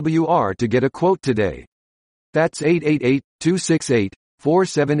jctaylor.com/AWR to get a quote today. That's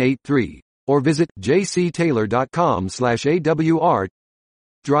 888-268-4783. Or visit jctaylor.com/AWR.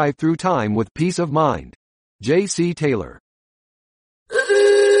 Drive through time with peace of mind. J.C. Taylor.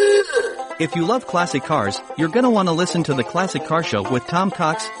 If you love classic cars, you're gonna want to listen to the Classic Car Show with Tom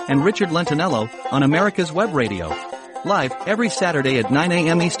Cox and Richard Lentinello on America's Web Radio. Live every Saturday at 9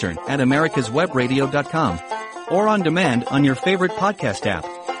 a.m. Eastern at americaswebradio.com. Or on demand on your favorite podcast app.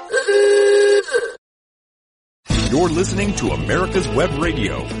 You're listening to America's Web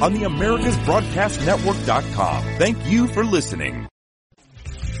Radio on the AmericasBroadcastNetwork.com. Thank you for listening.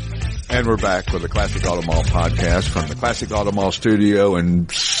 And we're back with the Classic Auto Mall podcast from the Classic Auto Mall studio in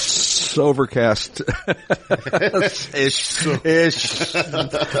it's overcast. ish.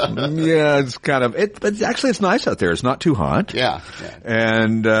 Yeah, it's kind of it, but actually it's nice out there. It's not too hot. Yeah.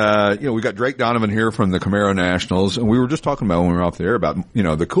 And we got Drake Donovan here from the Camaro Nationals, and we were just talking about when we were out there about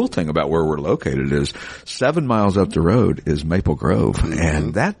the cool thing about where we're located is 7 miles up the road is Maple Grove,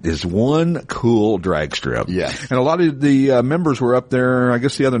 and that is one cool drag strip. Yeah. And a lot of the members were up there, I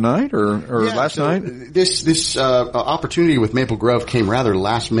guess, the other night or last night. This opportunity with Maple Grove came rather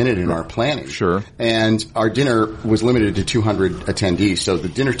last minute in our planning. Sure. And our dinner was limited to 200 attendees, so the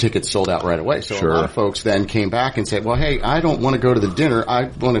dinner tickets sold out right away. So a lot of folks then came back and said, well, hey, I don't want to go to the dinner. I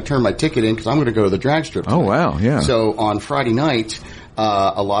want to turn my ticket in because I'm going to go to the drag strip tonight. Oh, wow, yeah. So on Friday night,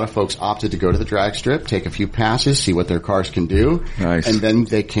 a lot of folks opted to go to the drag strip, take a few passes, see what their cars can do. Nice. And then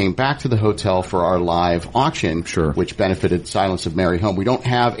they came back to the hotel for our live auction, which benefited Silence of Mary Home. We don't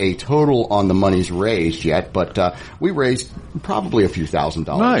have a total on the monies raised yet, but we raised probably a few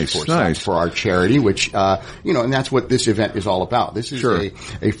 $1,000s for our charity, which, and that's what this event is all about. This is a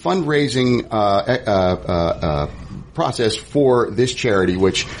fundraising process for this charity,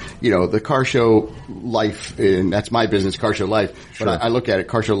 which, the Car Show Life, and that's my business, Car Show Life, but I look at it,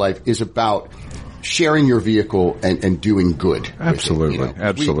 Car Show Life is about sharing your vehicle and doing good. Absolutely.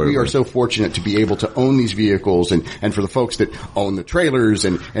 Absolutely. We are so fortunate to be able to own these vehicles and for the folks that own the trailers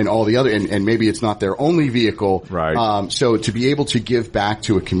and all the other, and maybe it's not their only vehicle. Right. So to be able to give back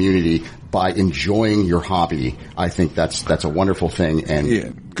to a community by enjoying your hobby, I think that's a wonderful thing.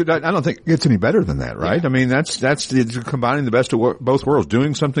 And I don't think it gets any better than that, right? Yeah. I mean, that's it's combining the best of both worlds,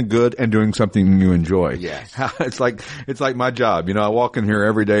 doing something good and doing something you enjoy. Yes. It's like my job. I walk in here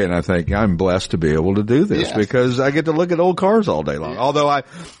every day and I think I'm blessed to be able to do this because I get to look at old cars all day long. Although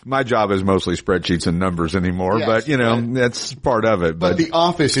my job is mostly spreadsheets and numbers anymore, but that's part of it. But the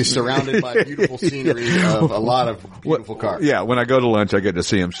office is surrounded by beautiful scenery of a lot of beautiful cars. Yeah. When I go to lunch, I get to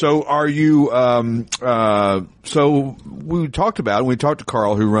see them. So are you, so we talked to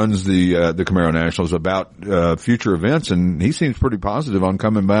Carl, who runs the Camaro Nationals, about future events, and he seems pretty positive on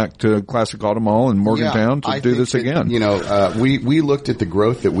coming back to Classic Auto Mall in Morgantown to do this again. We looked at the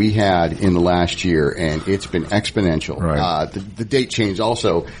growth that we had in the last year, and it's been exponential. Right. The date change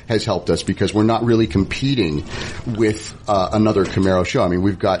also has helped us because we're not really competing with another Camaro show. I mean,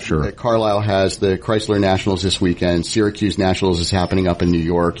 we've got Carlisle has the Chrysler Nationals this weekend. Syracuse Nationals is happening up in New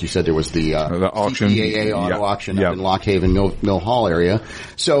York. You said there was the auction, TPAA auto auction up in Lock Haven, Mill Hall area.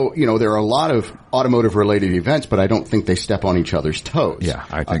 So, there are a lot of automotive related events, but I don't think they step on each other's toes. Yeah,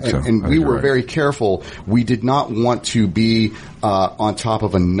 I think so. And we were very careful. We did not want to be on top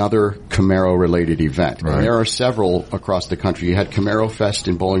of another Camaro related event. Right. And there are several across the country. You had Camaro Fest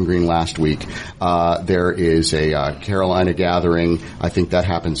in Bowling Green last week. There is a Carolina Gathering. I think that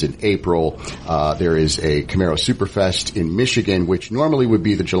happens in April. There is a Camaro Superfest in Michigan, which normally would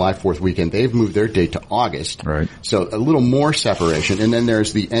be the July 4th weekend. They've moved their date to August. Right. So a little more separation. And then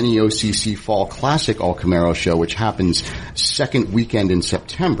there's the NEOCC Fall Classic All Camaro Show, which happens second weekend in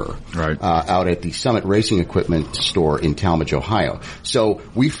September. Right. Out at the Summit Racing Equipment store in Talmadge, Ohio. So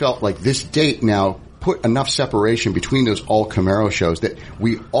we felt like this date now put enough separation between those all Camaro shows that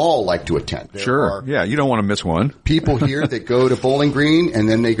we all like to attend. There yeah, you don't want to miss one. People here that go to Bowling Green and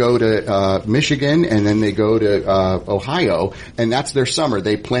then they go to Michigan and then they go to Ohio, and that's their summer.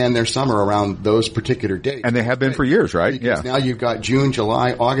 They plan their summer around those particular dates. And they have been for years, right? Because now you've got June,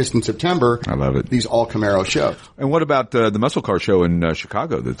 July, August, and September. I love it. These all Camaro shows. And what about the muscle car show in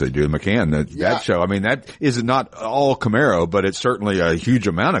Chicago that they do, McCann, that show? I mean, that is not all Camaro, but it's certainly a huge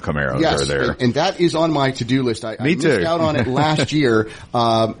amount of Camaros are there. And that is on my to-do list. I missed out on it last year.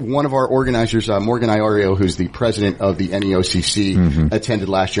 One of our organizers, Morgan Iorio, who's the president of the NEOCC, attended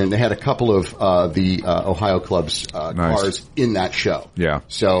last year, and they had a couple of the Ohio club's cars in that show. Yeah.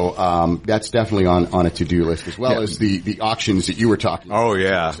 So that's definitely on a to-do list, as well as the auctions that you were talking about. Oh,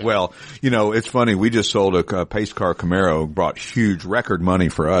 yeah. Well, it's funny. We just sold a pace car Camaro, brought huge record money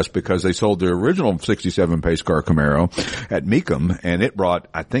for us because they sold the original 67 pace car Camaro at Mecum, and it brought,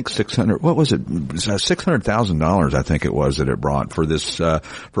 I think, $600,000, I think it was, that it brought for this,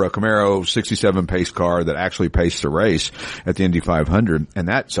 for a Camaro 67 pace car that actually paced the race at the Indy 500. And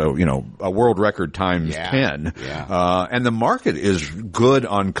that, a world record times 10. Yeah. And the market is good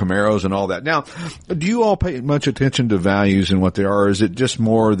on Camaros and all that. Now, do you all pay much attention to values and what they are? Or is it just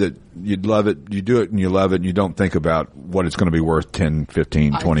more that you'd love it, you do it and you love it, and you don't think about what it's going to be worth 10,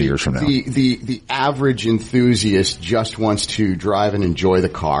 15, 20 years from now? The average enthusiast just wants to drive and enjoy the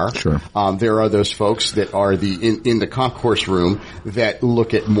car. Sure. There are those those folks that are in the concourse room that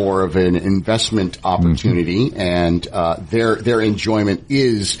look at more of an investment opportunity, and their enjoyment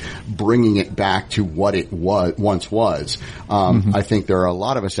is bringing it back to what it once was. I think there are a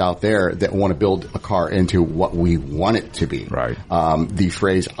lot of us out there that want to build a car into what we want it to be. Right. The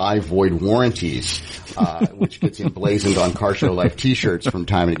phrase "I void warranties," which gets emblazoned on Car Show Life T-shirts from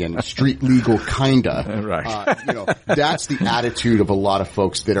time and again. Street legal, kinda. Right. That's the attitude of a lot of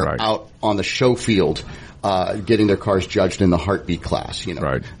folks that are out on the show field, getting their cars judged in the heartbeat class.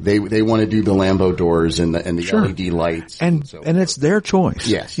 Right. They want to do the Lambo doors and the Sure. LED lights, and it's their choice.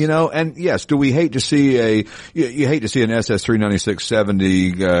 Yes. And yes, do we hate to see you hate to see an SS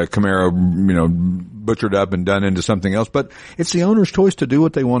 396/70 Camaro, butchered up and done into something else, but it's the owner's choice to do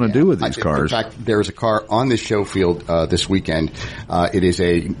what they want to do with these cars. In fact, there's a car on this show field this weekend. It is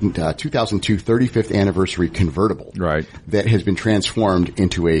a 2002 35th anniversary convertible, right, that has been transformed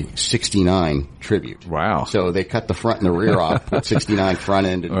into a 69 Tribute. Wow. So they cut the front and the rear off, put 69 front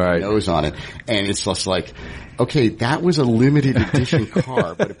end and nose on it, and it's just like, okay, that was a limited edition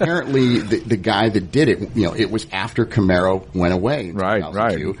car, but apparently the guy that did it, it was after Camaro went away in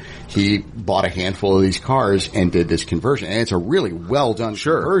 2002. He bought a handful of these cars and did this conversion, and it's a really well done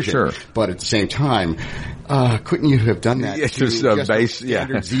conversion. Sure. But at the same time, couldn't you have done that? It's just a base,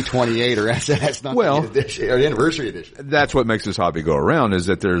 standard Z28 or SS, not edition, or anniversary edition. That's what makes this hobby go around, is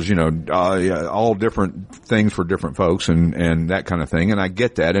that there's all different things for different folks and that kind of thing. And I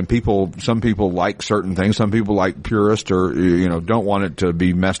get that. And some people like certain things. Some people like purist or don't want it to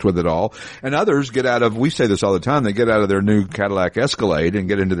be messed with at all. And others get out of, we say this all the time, they get out of their new Cadillac Escalade and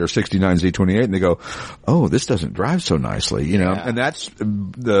get into their 69 Z28 and they go, oh, this doesn't drive so nicely, And that's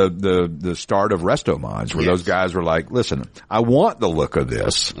the start of resto mods, where those guys were like, listen, I want the look of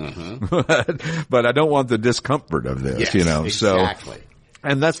this, but I don't want the discomfort of this, Exactly. So,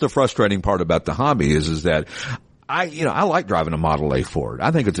 and that's the frustrating part about the hobby is that I like driving a Model A Ford.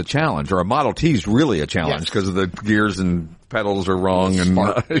 I think it's a challenge, or a Model T is really a challenge because of the gears and pedals are wrong and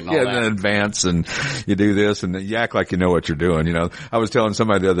advance and you do this and you act like you know what you're doing. I was telling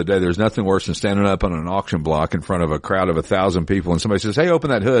somebody the other day, there's nothing worse than standing up on an auction block in front of a crowd of 1,000 people and somebody says, hey, open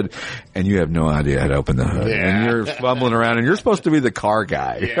that hood, and you have no idea how to open the hood. And you're fumbling around and you're supposed to be the car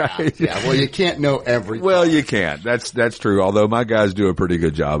guy. Right? Well, you can't know everything. Well, you can't. That's true. Although my guys do a pretty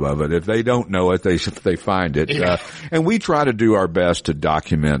good job of it. If they don't know it, they find it. And we try to do our best to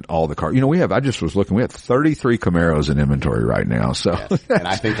document all the cars. I just was looking, we have 33 Camaros in inventory right now. So, and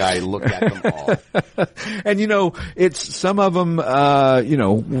I think I looked at them all. And it's some of them,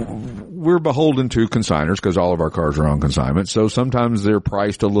 we're beholden to consigners because all of our cars are on consignment. So sometimes they're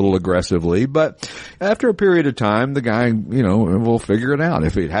priced a little aggressively, but after a period of time, the guy, will figure it out.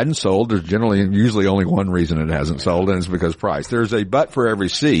 If it hadn't sold, there's usually only one reason it hasn't sold, and it's because price. There's a butt for every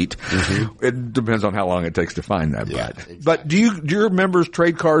seat. It depends on how long it takes to find that butt. Exactly. But do your members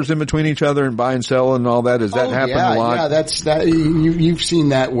trade cars in between each other and buy and sell and all that? Does that happen a lot? Yeah, that's that. You've seen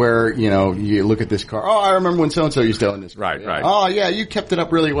that where, you look at this car. Oh, I remember when so-and-so used to own this car. Right. Oh, yeah, you kept it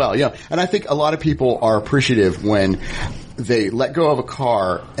up really well. Yeah. And I think a lot of people are appreciative when they let go of a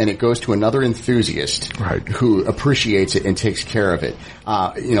car and it goes to another enthusiast who appreciates it and takes care of it.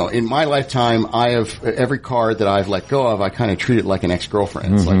 In my lifetime, every car that I've let go of, I kind of treat it like an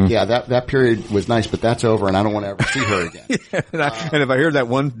ex-girlfriend. It's like, that period was nice, but that's over and I don't want to ever see her again. And if I hear that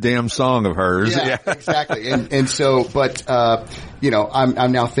one damn song of hers. Yeah, exactly. And so, but,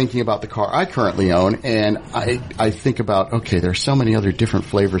 I'm now thinking about the car I currently own, and I think about, okay, there's so many other different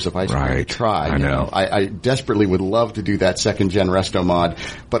flavors of ice cream to try. I know. I desperately would love to do that second-gen resto mod,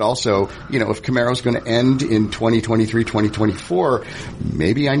 but also, if Camaro's going to end in 2023, 2024,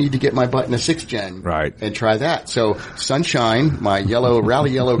 maybe I need to get my butt in a 6th-gen and try that. So Sunshine, my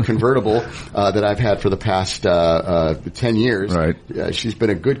rally yellow convertible that I've had for the past 10 years, she's been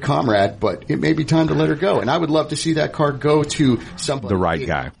a good comrade, but it may be time to let her go. And I would love to see that car go to somebody. The right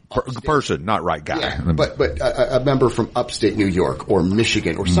guy. Person, not right guy. Yeah, but a member from upstate New York or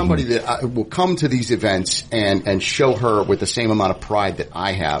Michigan or somebody that will come to these events and show her with the same amount of pride that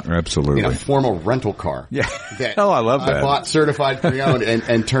I have. Absolutely. In a formal rental car. Yeah. I love that. I bought certified pre-owned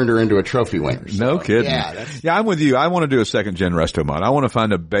and turned her into a trophy winner. So, no kidding. Yeah, I'm with you. I want to do a second-gen resto mod. I want to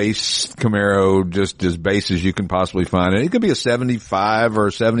find a base Camaro, just as base as you can possibly find it. It could be a 75 or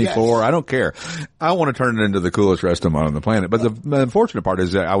a 74. Yes. I don't care. I want to turn it into the coolest resto mod on the planet. But the unfortunate part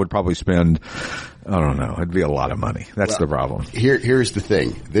is that I would probably spend, I don't know, it'd be a lot of money. That's the problem. Here's the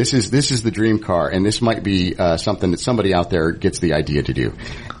thing. This is the dream car, and this might be something that somebody out there gets the idea to do.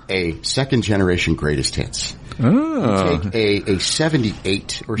 A second generation greatest hits. Oh. You take a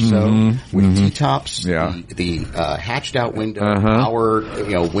 78 or so with T-tops, the hatched out window, power,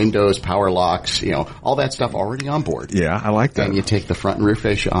 windows, power locks, all that stuff already on board. Yeah, I like that. And you take the front and rear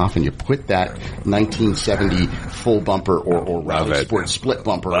fascia off and you put that 1970 full bumper or Rally Sport split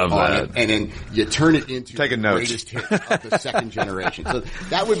bumper on it, and then you turn it into the greatest hit of the second generation. So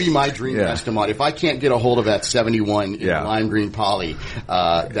that would be my dream custom mod. If I can't get a hold of that 71 in lime green poly,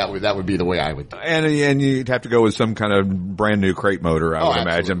 that would be the way I would do it. And you'd have to go with some kind of brand new crate motor, I would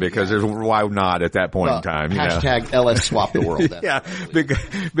imagine, because there's why not at that point in time. Hashtag LS swap the world.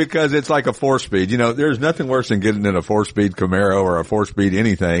 because it's like a 4-speed. There's nothing worse than getting in a 4-speed Camaro or a 4-speed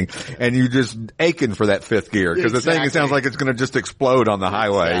anything, and you just aching for that fifth gear because the thing, it sounds like it's going to just explode on the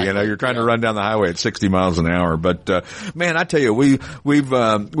highway. Exactly. You're trying to run down the highway at 60 miles an hour. But man, I tell you,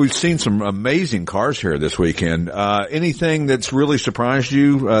 we've seen some amazing cars here this weekend. Anything that's really surprised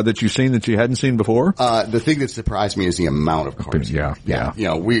you that you've seen that you hadn't seen before? The thing that surprised me is the amount of cars. Yeah.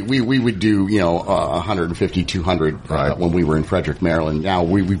 We would do 150, 200 when we were in Frederick, Maryland. Now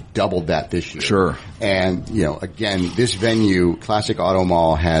we've doubled that this year. Sure. And again, this venue, Classic Auto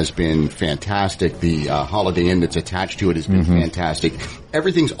Mall, has been fantastic. The Holiday Inn that's attached to it has been fantastic.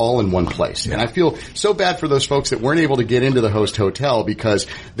 Everything's all in one place. And I feel so bad for those folks that weren't able to get into the host hotel because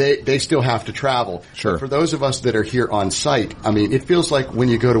they still have to travel. Sure. But for those of us that are here on site, I mean, it feels like when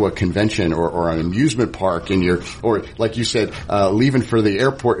you go to a convention or an amusement park and or like you said, leaving for the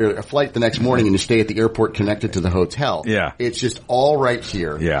airport, a flight the next morning and you stay at the airport connected to the hotel. Yeah. It's just all right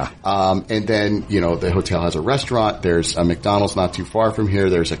here. Yeah. And then, the hotel has a restaurant. There's a McDonald's not too far from here.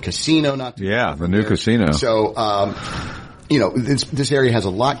 There's a casino not too far from the new here. casino. So, this area has a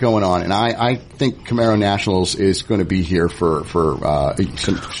lot going on, and I think Camaro Nationals is going to be here for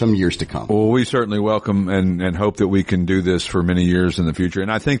some years to come. Well, we certainly welcome and hope that we can do this for many years in the future.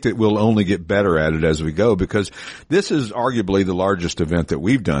 And I think that we'll only get better at it as we go, because this is arguably the largest event that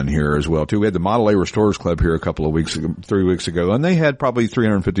we've done here as well, too. We had the Model A Restorers Club here 3 weeks ago, and they had probably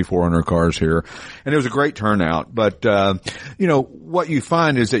 350, 400 cars here, and it was a great turnout. But, what you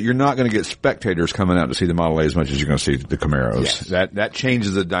find is that you're not going to get spectators coming out to see the Model A as much as you're going to see the Camaro. Yes. That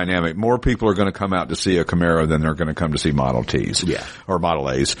changes the dynamic. More people are going to come out to see a Camaro than they're going to come to see Model Ts or Model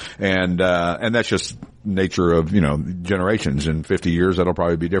A's. And that's just nature of, generations. In 50 years, that'll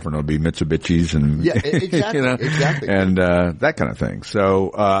probably be different. It'll be Mitsubishis and, exactly. And, that kind of thing.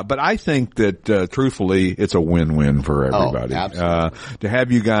 So, but I think that, truthfully, it's a win-win for everybody. Oh, absolutely. To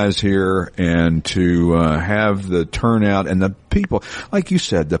have you guys here and to, have the turnout and the people, like you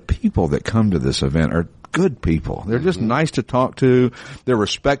said, the people that come to this event are good people. They're just nice to talk to. They're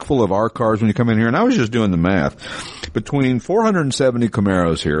respectful of our cars when you come in here. And I was just doing the math. Between 470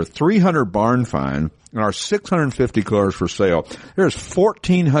 Camaros here, 300 barn find, and our 650 cars for sale, there's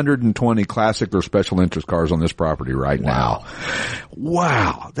 1,420 classic or special interest cars on this property right now.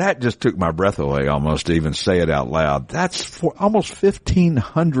 Wow. That just took my breath away almost to even say it out loud. That's for almost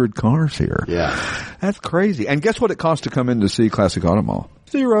 1,500 cars here. Yeah. That's crazy. And guess what it costs to come in to see Classic Auto Mall?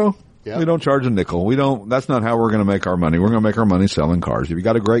 $0. Yep. We don't charge a nickel. That's not how we're going to make our money. We're going to make our money selling cars. If you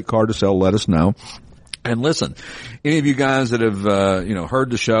got a great car to sell, let us know. And listen, any of you guys that have, heard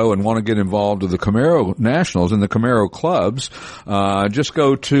the show and want to get involved with the Camaro Nationals and the Camaro clubs, just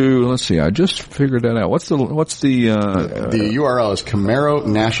go to, let's see, I just figured that out. The URL is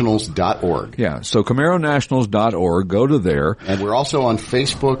CamaroNationals.org. Yeah. So CamaroNationals.org. Go to there. And we're also on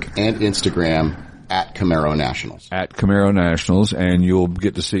Facebook and Instagram at Camaro Nationals. At Camaro Nationals, and you'll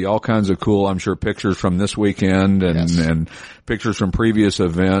get to see all kinds of cool, I'm sure, pictures from this weekend and pictures from previous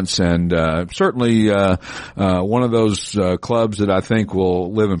events, and certainly one of those clubs that I think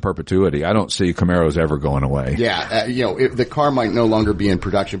will live in perpetuity. I don't see Camaros ever going away. Yeah, the car might no longer be in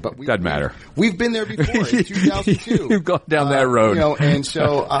production, but doesn't matter. We've been there before in 2002. You've gone down that road. And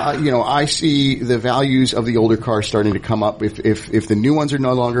so I see the values of the older cars starting to come up. If the new ones are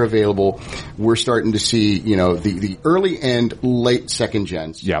no longer available, we're starting to see the early and late second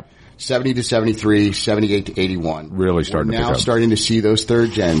gens. Yep. 70 to 73, 78 to 81. Really starting to pick up. We're now starting to see those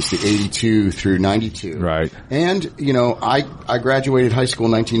third gens, the 82 through 92. Right. And, I graduated high school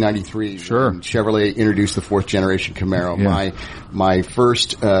in 1993. Sure. When Chevrolet introduced the fourth generation Camaro. Yeah. My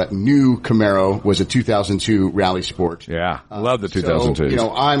first new Camaro was a 2002 Rally Sport. Yeah. I love the 2002s.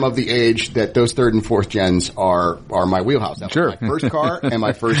 So, I'm of the age that those third and fourth gens are my wheelhouse. That was my first car and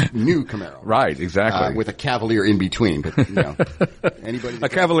my first new Camaro. Right, exactly. With a Cavalier in between. But, anybody. A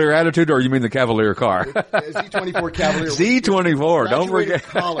Cavalier attitude Attitude, or you mean the Cavalier car? Z24 Cavalier. Z24, don't Graduated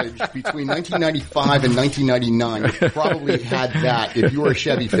forget. college between 1995 and 1999. You probably had that. If you were a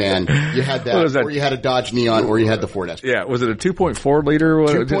Chevy fan, you had What was that, that? or you had a Dodge Neon, or you had the Ford Escort. Yeah, was it a 2.4 liter?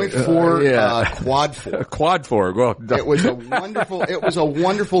 2.4 quad 4. Quad 4. Well, It was a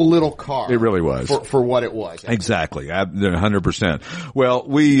wonderful little car. It really was. For what it was. Exactly. 100%. Well,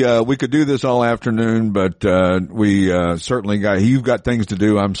 we could do this all afternoon, but, we certainly you've got things to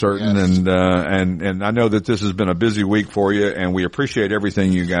do, I'm certain. Yes. And I know that this has been a busy week for you, and we appreciate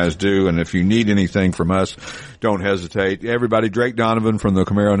everything you guys do. And if you need anything from us, don't hesitate. Everybody, Drake Donovan from the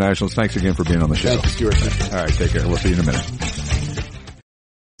Camaro Nationals, thanks again for being on the show. Thank you, Stuart. All right. Take care. We'll see you in a minute.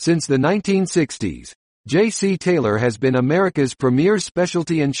 Since the 1960s, J.C. Taylor has been America's premier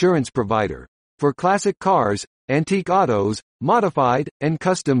specialty insurance provider for classic cars, antique autos, modified, and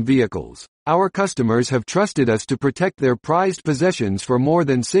custom vehicles. Our customers have trusted us to protect their prized possessions for more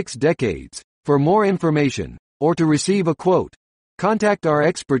than 6 decades. For more information, or to receive a quote, contact our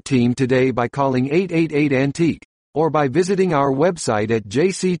expert team today by calling 888-ANTIQUE, or by visiting our website at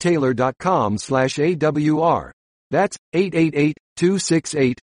jctaylor.com/AWR. That's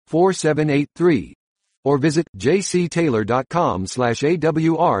 888-268-4783. Or visit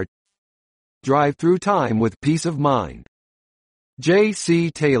jctaylor.com/AWR. Drive through time with peace of mind. J.C.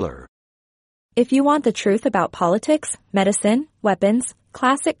 Taylor. If you want the truth about politics, medicine, weapons,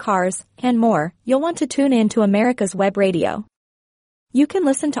 classic cars, and more, you'll want to tune in to America's Web Radio. You can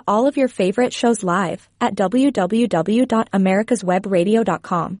listen to all of your favorite shows live at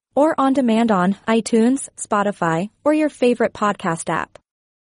www.americaswebradio.com or on demand on iTunes, Spotify, or your favorite podcast app.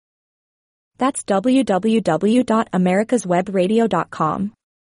 That's www.americaswebradio.com.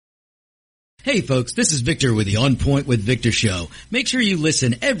 Hey folks, this is Victor with the On Point with Victor show. Make sure you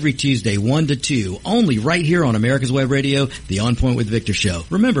listen every Tuesday 1 to 2, only right here on America's Web Radio, the On Point with Victor show.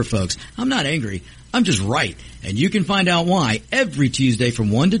 Remember folks, I'm not angry, I'm just right. And you can find out why every Tuesday from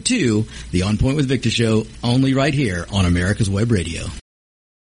 1 to 2, the On Point with Victor show, only right here on America's Web Radio.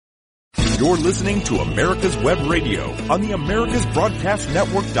 You're listening to America's Web Radio on the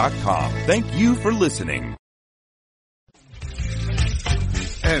AmericasBroadcastNetwork.com. Thank you for listening.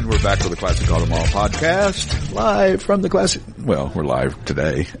 And we're back with the Classic Auto Mall podcast, live from the Classic. Well, we're live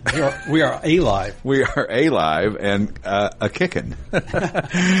today. We are alive. We are alive and a kickin'.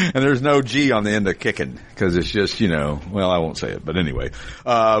 And there's no G on the end of kickin' because it's just, well, I won't say it, but anyway.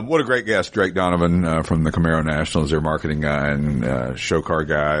 What a great guest, Drake Donovan from the Camaro Nationals, their marketing guy and show car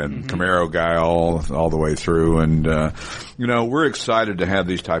guy and Camaro guy all the way through. And we're excited to have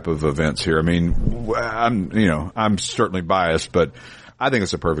these type of events here. I mean, I'm certainly biased, but I think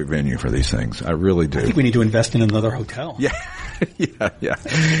it's a perfect venue for these things. I really do. I think we need to invest in another hotel. Yeah. Yeah.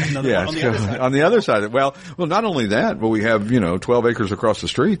 On the other side. Well, not only that, but we have, 12 acres across the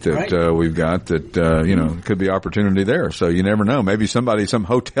street that, we've got that, could be opportunity there. So you never know. Maybe some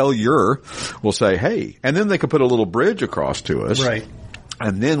hotelier will say, hey, and then they could put a little bridge across to us. Right.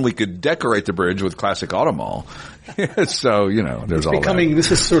 And then we could decorate the bridge with Classic Auto Mall. So, there's all that.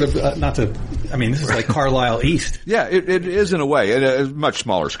 This is sort of, this is like Carlisle East. Yeah, it is in a way. At a much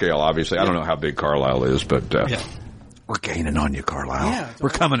smaller scale, obviously. I don't know how big Carlisle is, but, we're gaining on you, Carlisle. Yeah, we're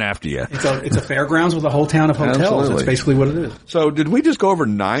coming after you. It's a fairgrounds with a whole town of hotels. Absolutely. That's basically what it is. So did we just go over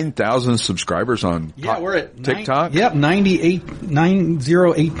 9,000 subscribers on we're at TikTok?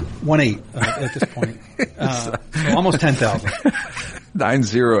 90818 at this point. So almost 10,000.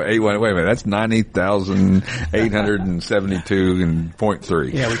 90818. Wait a minute, that's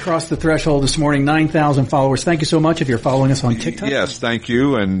 98,872.3. Yeah, we crossed the threshold this morning. 9,000 followers. Thank you so much if you're following us on TikTok. Yes, thank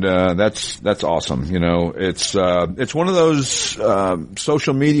you, and that's awesome. It's one of those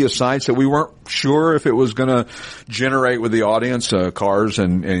social media sites that we weren't sure if it was going to generate with the audience cars,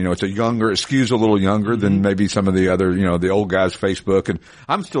 and it skews a little younger than maybe some of the other the old guys' Facebook, and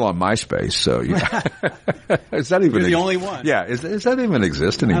I'm still on MySpace, so is that even You're the only one? Yeah, is that even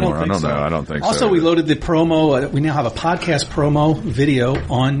exist anymore? I don't know. I don't think so. Also, we loaded the promo. We now have a podcast promo video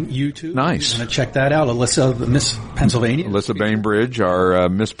on YouTube. Nice. You're going to check that out. Alyssa, the Miss Pennsylvania. Alyssa Bainbridge, our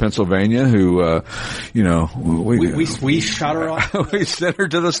Miss Pennsylvania, who, we shot her off. We sent her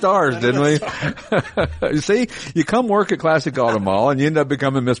to the stars, didn't we? See, you come work at Classic Auto Mall and you end up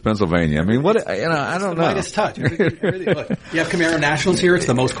becoming Miss Pennsylvania. I mean, what, I don't know. Midas touch. Look, you have Camaro Nationals here. It's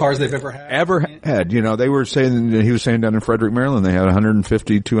the most cars they've ever had. They were saying, he was saying down in Frederick, Maryland, they had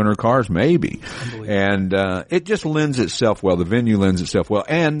 150, 200 cars, maybe. And, it just lends itself well. The venue lends itself well.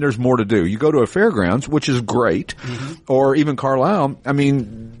 And there's more to do. You go to a fairgrounds, which is great, or even Carlisle. I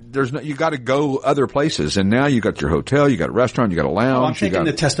mean, you got to go other places, and now you got your hotel, you got a restaurant, you got a lounge. Well, I'm thinking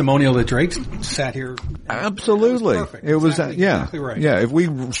the testimonial that Drake sat here. Absolutely. It was perfect. Exactly right. Yeah. If we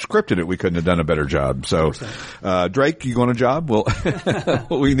scripted it, we couldn't have done a better job. So, Drake, you want a job? Well,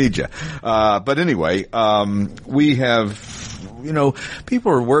 we need you. But anyway, we have,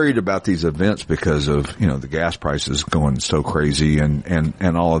 people are worried about these events because of, the gas prices going so crazy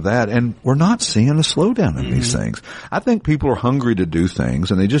and all of that. And we're not seeing a slowdown in these things. I think people are hungry to do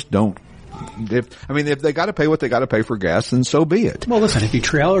things and they just don't. If they got to pay what they got to pay for gas, then so be it. Well, listen, if you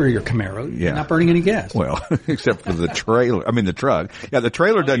trailer your Camaro, you're not burning any gas. Well, except for the trailer. The truck. Yeah, the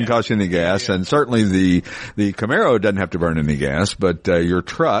trailer doesn't cost you any gas, and certainly the Camaro doesn't have to burn any gas. But your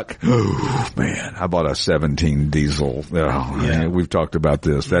truck, man, I bought a 17 diesel. We've talked about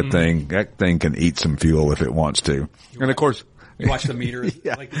this. That thing can eat some fuel if it wants to, and of course. You watch the meter.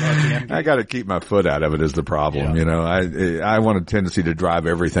 I got to keep my foot out of it is the problem. I want a tendency to drive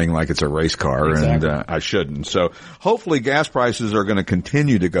everything like it's a race car, and I shouldn't. So hopefully gas prices are going to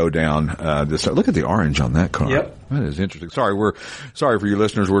continue to go down. Look at the orange on that car. Yep. That is interesting. Sorry for you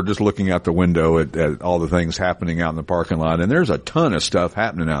listeners. We're just looking out the window at all the things happening out in the parking lot, and there's a ton of stuff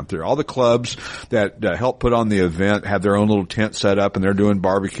happening out there. All the clubs that help put on the event have their own little tent set up, and they're doing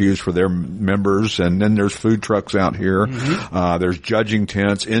barbecues for their members. And then there's food trucks out here. There's judging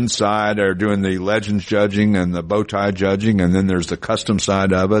tents inside. They're doing the Legends judging and the bow tie judging, and then there's the custom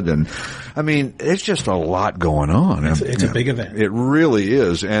side of it. And it's just a lot going on. It's a big event. It really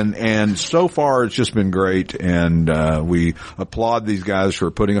is, and so far it's just been great. And we applaud these guys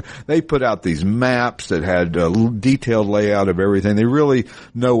for they put out these maps that had a detailed layout of everything. They really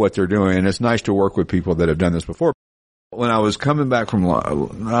know what they're doing, and it's nice to work with people that have done this before. When I was coming back from,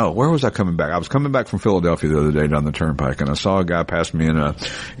 where was I coming back? I was coming back from Philadelphia the other day down the turnpike, and I saw a guy pass me in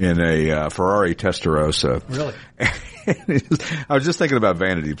a Ferrari Testarossa. Really? I was just thinking about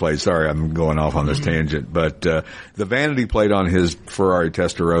vanity plates. Sorry, I'm going off on this tangent, but the vanity plate on his Ferrari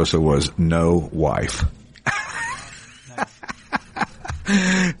Testarossa was "No wife."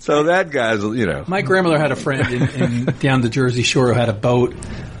 So that guy's, My grandmother had a friend in down the Jersey Shore who had a boat,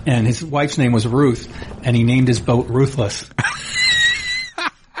 and his wife's name was Ruth, and he named his boat Ruthless.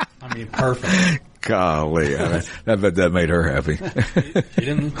 Perfect. Golly, I bet that made her happy. She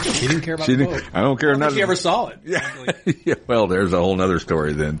didn't care about the boat. I don't care nothing. She ever saw it. Yeah. Well, there's a whole other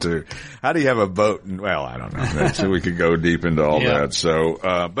story then too. How do you have a boat? I don't know. So we could go deep into all that. So,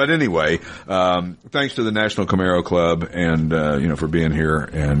 but anyway, thanks to the National Camaro Club and, for being here.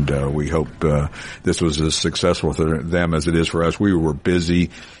 And, we hope, this was as successful for them as it is for us. We were busy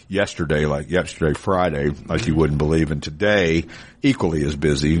yesterday, Friday, like you wouldn't believe. And today, equally as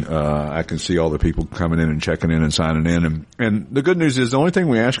busy. I can see all the people coming in and checking in and signing in. And the good news is the only thing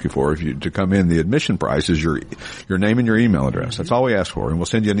we ask you for to come in, the admission price is your name and your email address. That's all we ask for. And we'll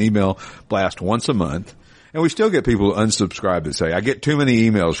send you an email blast once a month. And we still get people who unsubscribe that say, I get too many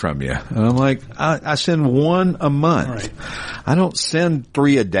emails from you. And I'm like, I send one a month. Right. I don't send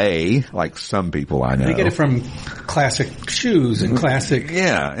 3 a day like some people I know. They get it from classic shoes and classic.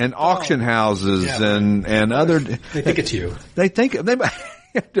 Yeah, and auction houses and other. They think it's you. They think,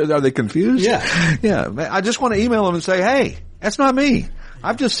 are they confused? Yeah. Yeah. I just want to email them and say, hey, that's not me.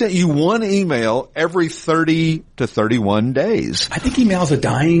 I've just sent you one email every 30 to 31 days. I think emails are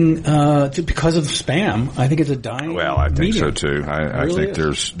dying because of spam. I think it's a dying Well, I think medium. so too. I think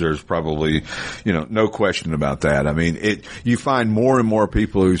there's probably, no question about that. You find more and more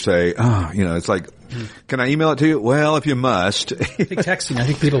people who say, it's like, can I email it to you? Well, if you must. I think texting. I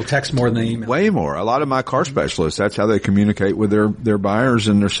think people text more than they email. Way more. A lot of my car specialists, that's how they communicate with their buyers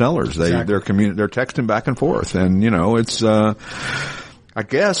and their sellers. They're texting back and forth. And, it's, I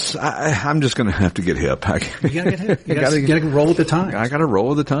guess I'm just going to have to get hip. You got to get hip. You got to roll with the times. I got to roll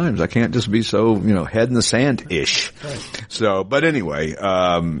with the times. I can't just be so, head in the sand-ish. Right. So, but anyway,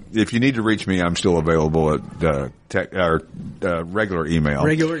 if you need to reach me, I'm still available at, regular email.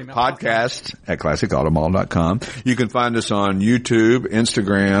 Podcast at classicautomall.com. You can find us on YouTube,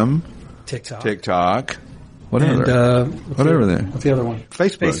 Instagram, TikTok. Whatever. What's the other one?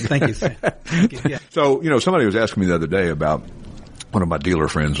 Facebook. Thank you. Yeah. So, somebody was asking me the other day about, one of my dealer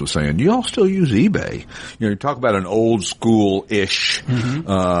friends was saying, you all still use eBay. You talk about an old school-ish,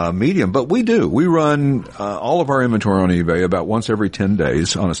 medium, but we do. We run, all of our inventory on eBay about once every 10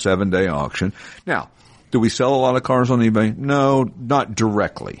 days on a 7-day auction. Now, do we sell a lot of cars on eBay? No, not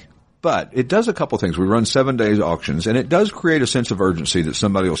directly. But it does a couple things. We run 7 days auctions, and it does create a sense of urgency that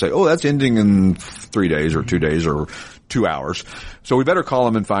somebody will say, oh, that's ending in 3 days or 2 days or 2 hours. So we better call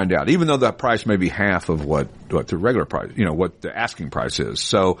them and find out, even though that price may be half of what the regular price, what the asking price is.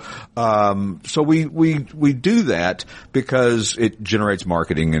 So we do that because it generates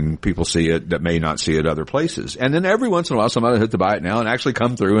marketing and people see it that may not see it other places. And then every once in a while somebody will hit the buy it now and actually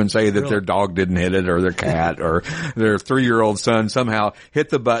come through and say that their dog didn't hit it, or their cat, or their 3-year-old son somehow hit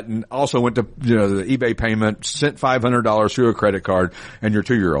the button, also went to, the eBay payment, sent $500 through a credit card, and your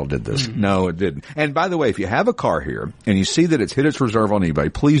 2-year-old did this. Mm-hmm. No, it didn't. And by the way, if you have a car here and you see that it's hit its reserve on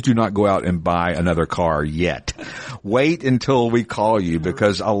eBay, please do not go out and buy another car yet. Wait until we call you,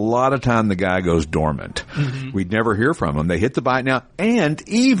 because a lot of time the guy goes dormant. Mm-hmm. We'd never hear from him. They hit the buy it now and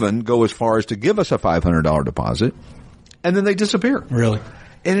even go as far as to give us a $500 deposit, and then they disappear. Really?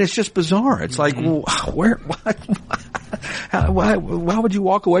 And it's just bizarre. It's like, well, why would you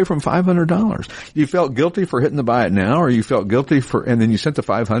walk away from $500? You felt guilty for hitting the buy it now, or you felt guilty and then you sent the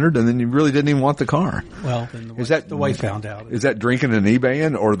 $500 and then you really didn't even want the car. Well, then the wife found out. Is that drinking and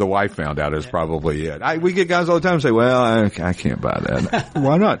eBaying, or the wife found out is probably it? We get guys all the time say, well, I can't buy that.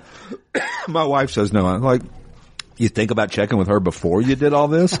 Why not? My wife says no. I'm like, you think about checking with her before you did all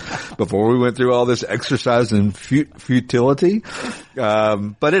this, before we went through all this exercise in futility.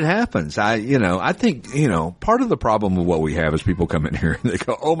 But it happens. I think, part of the problem with what we have is people come in here and they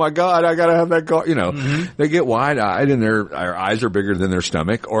go, oh my God, I gotta have that car. Mm-hmm. They get wide-eyed and their eyes are bigger than their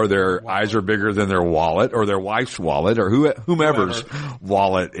stomach, or their eyes are bigger than their wallet, or their wife's wallet, or whomever's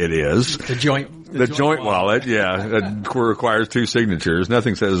wallet it is. The joint wallet, yeah. It requires 2 signatures.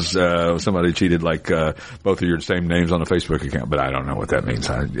 Nothing says, somebody cheated like, both of your same names on a Facebook account, but I don't know what that means.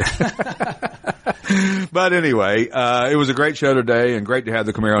 But anyway, it was a great show today, and great to have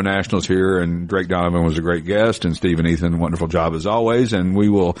the Camaro Nationals here, and Drake Donovan was a great guest, and Steve and Ethan, wonderful job as always, and we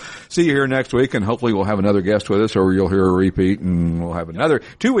will see you here next week, and hopefully we'll have another guest with us, or you'll hear a repeat, and we'll have another.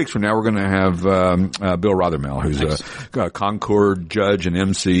 2 weeks from now, we're going to have Bill Rothermel, who's a Concord judge and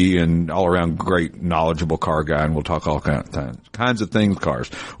MC and all-around great, knowledgeable car guy, and we'll talk all kinds of things cars.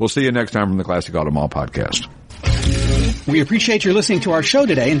 We'll see you next time from the Classic Auto Mall podcast. We appreciate your listening to our show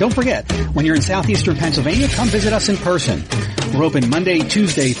today, and don't forget, when you're in southeastern Pennsylvania, come visit us in person. We're open Monday,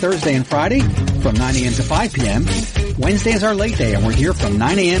 Tuesday, Thursday, and Friday from 9 a.m. to 5 p.m. Wednesday is our late day, and we're here from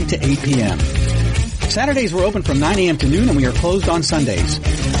 9 a.m. to 8 p.m. Saturdays we're open from 9 a.m. to noon, and we are closed on Sundays.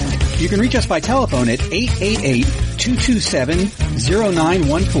 You can reach us by telephone at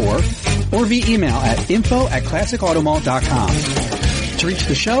 888-227-0914 or via email at info@classicautomall.com. To reach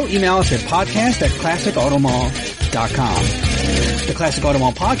the show, email us at podcast@classicautomall.com. The Classic Auto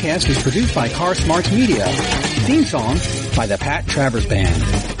Mall podcast is produced by Car Smarts Media. Theme song by the Pat Travers Band.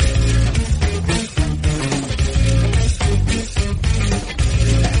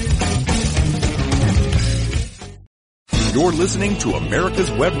 You're listening to America's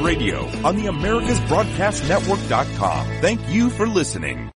Web Radio on the AmericasBroadcastNetwork.com. Thank you for listening.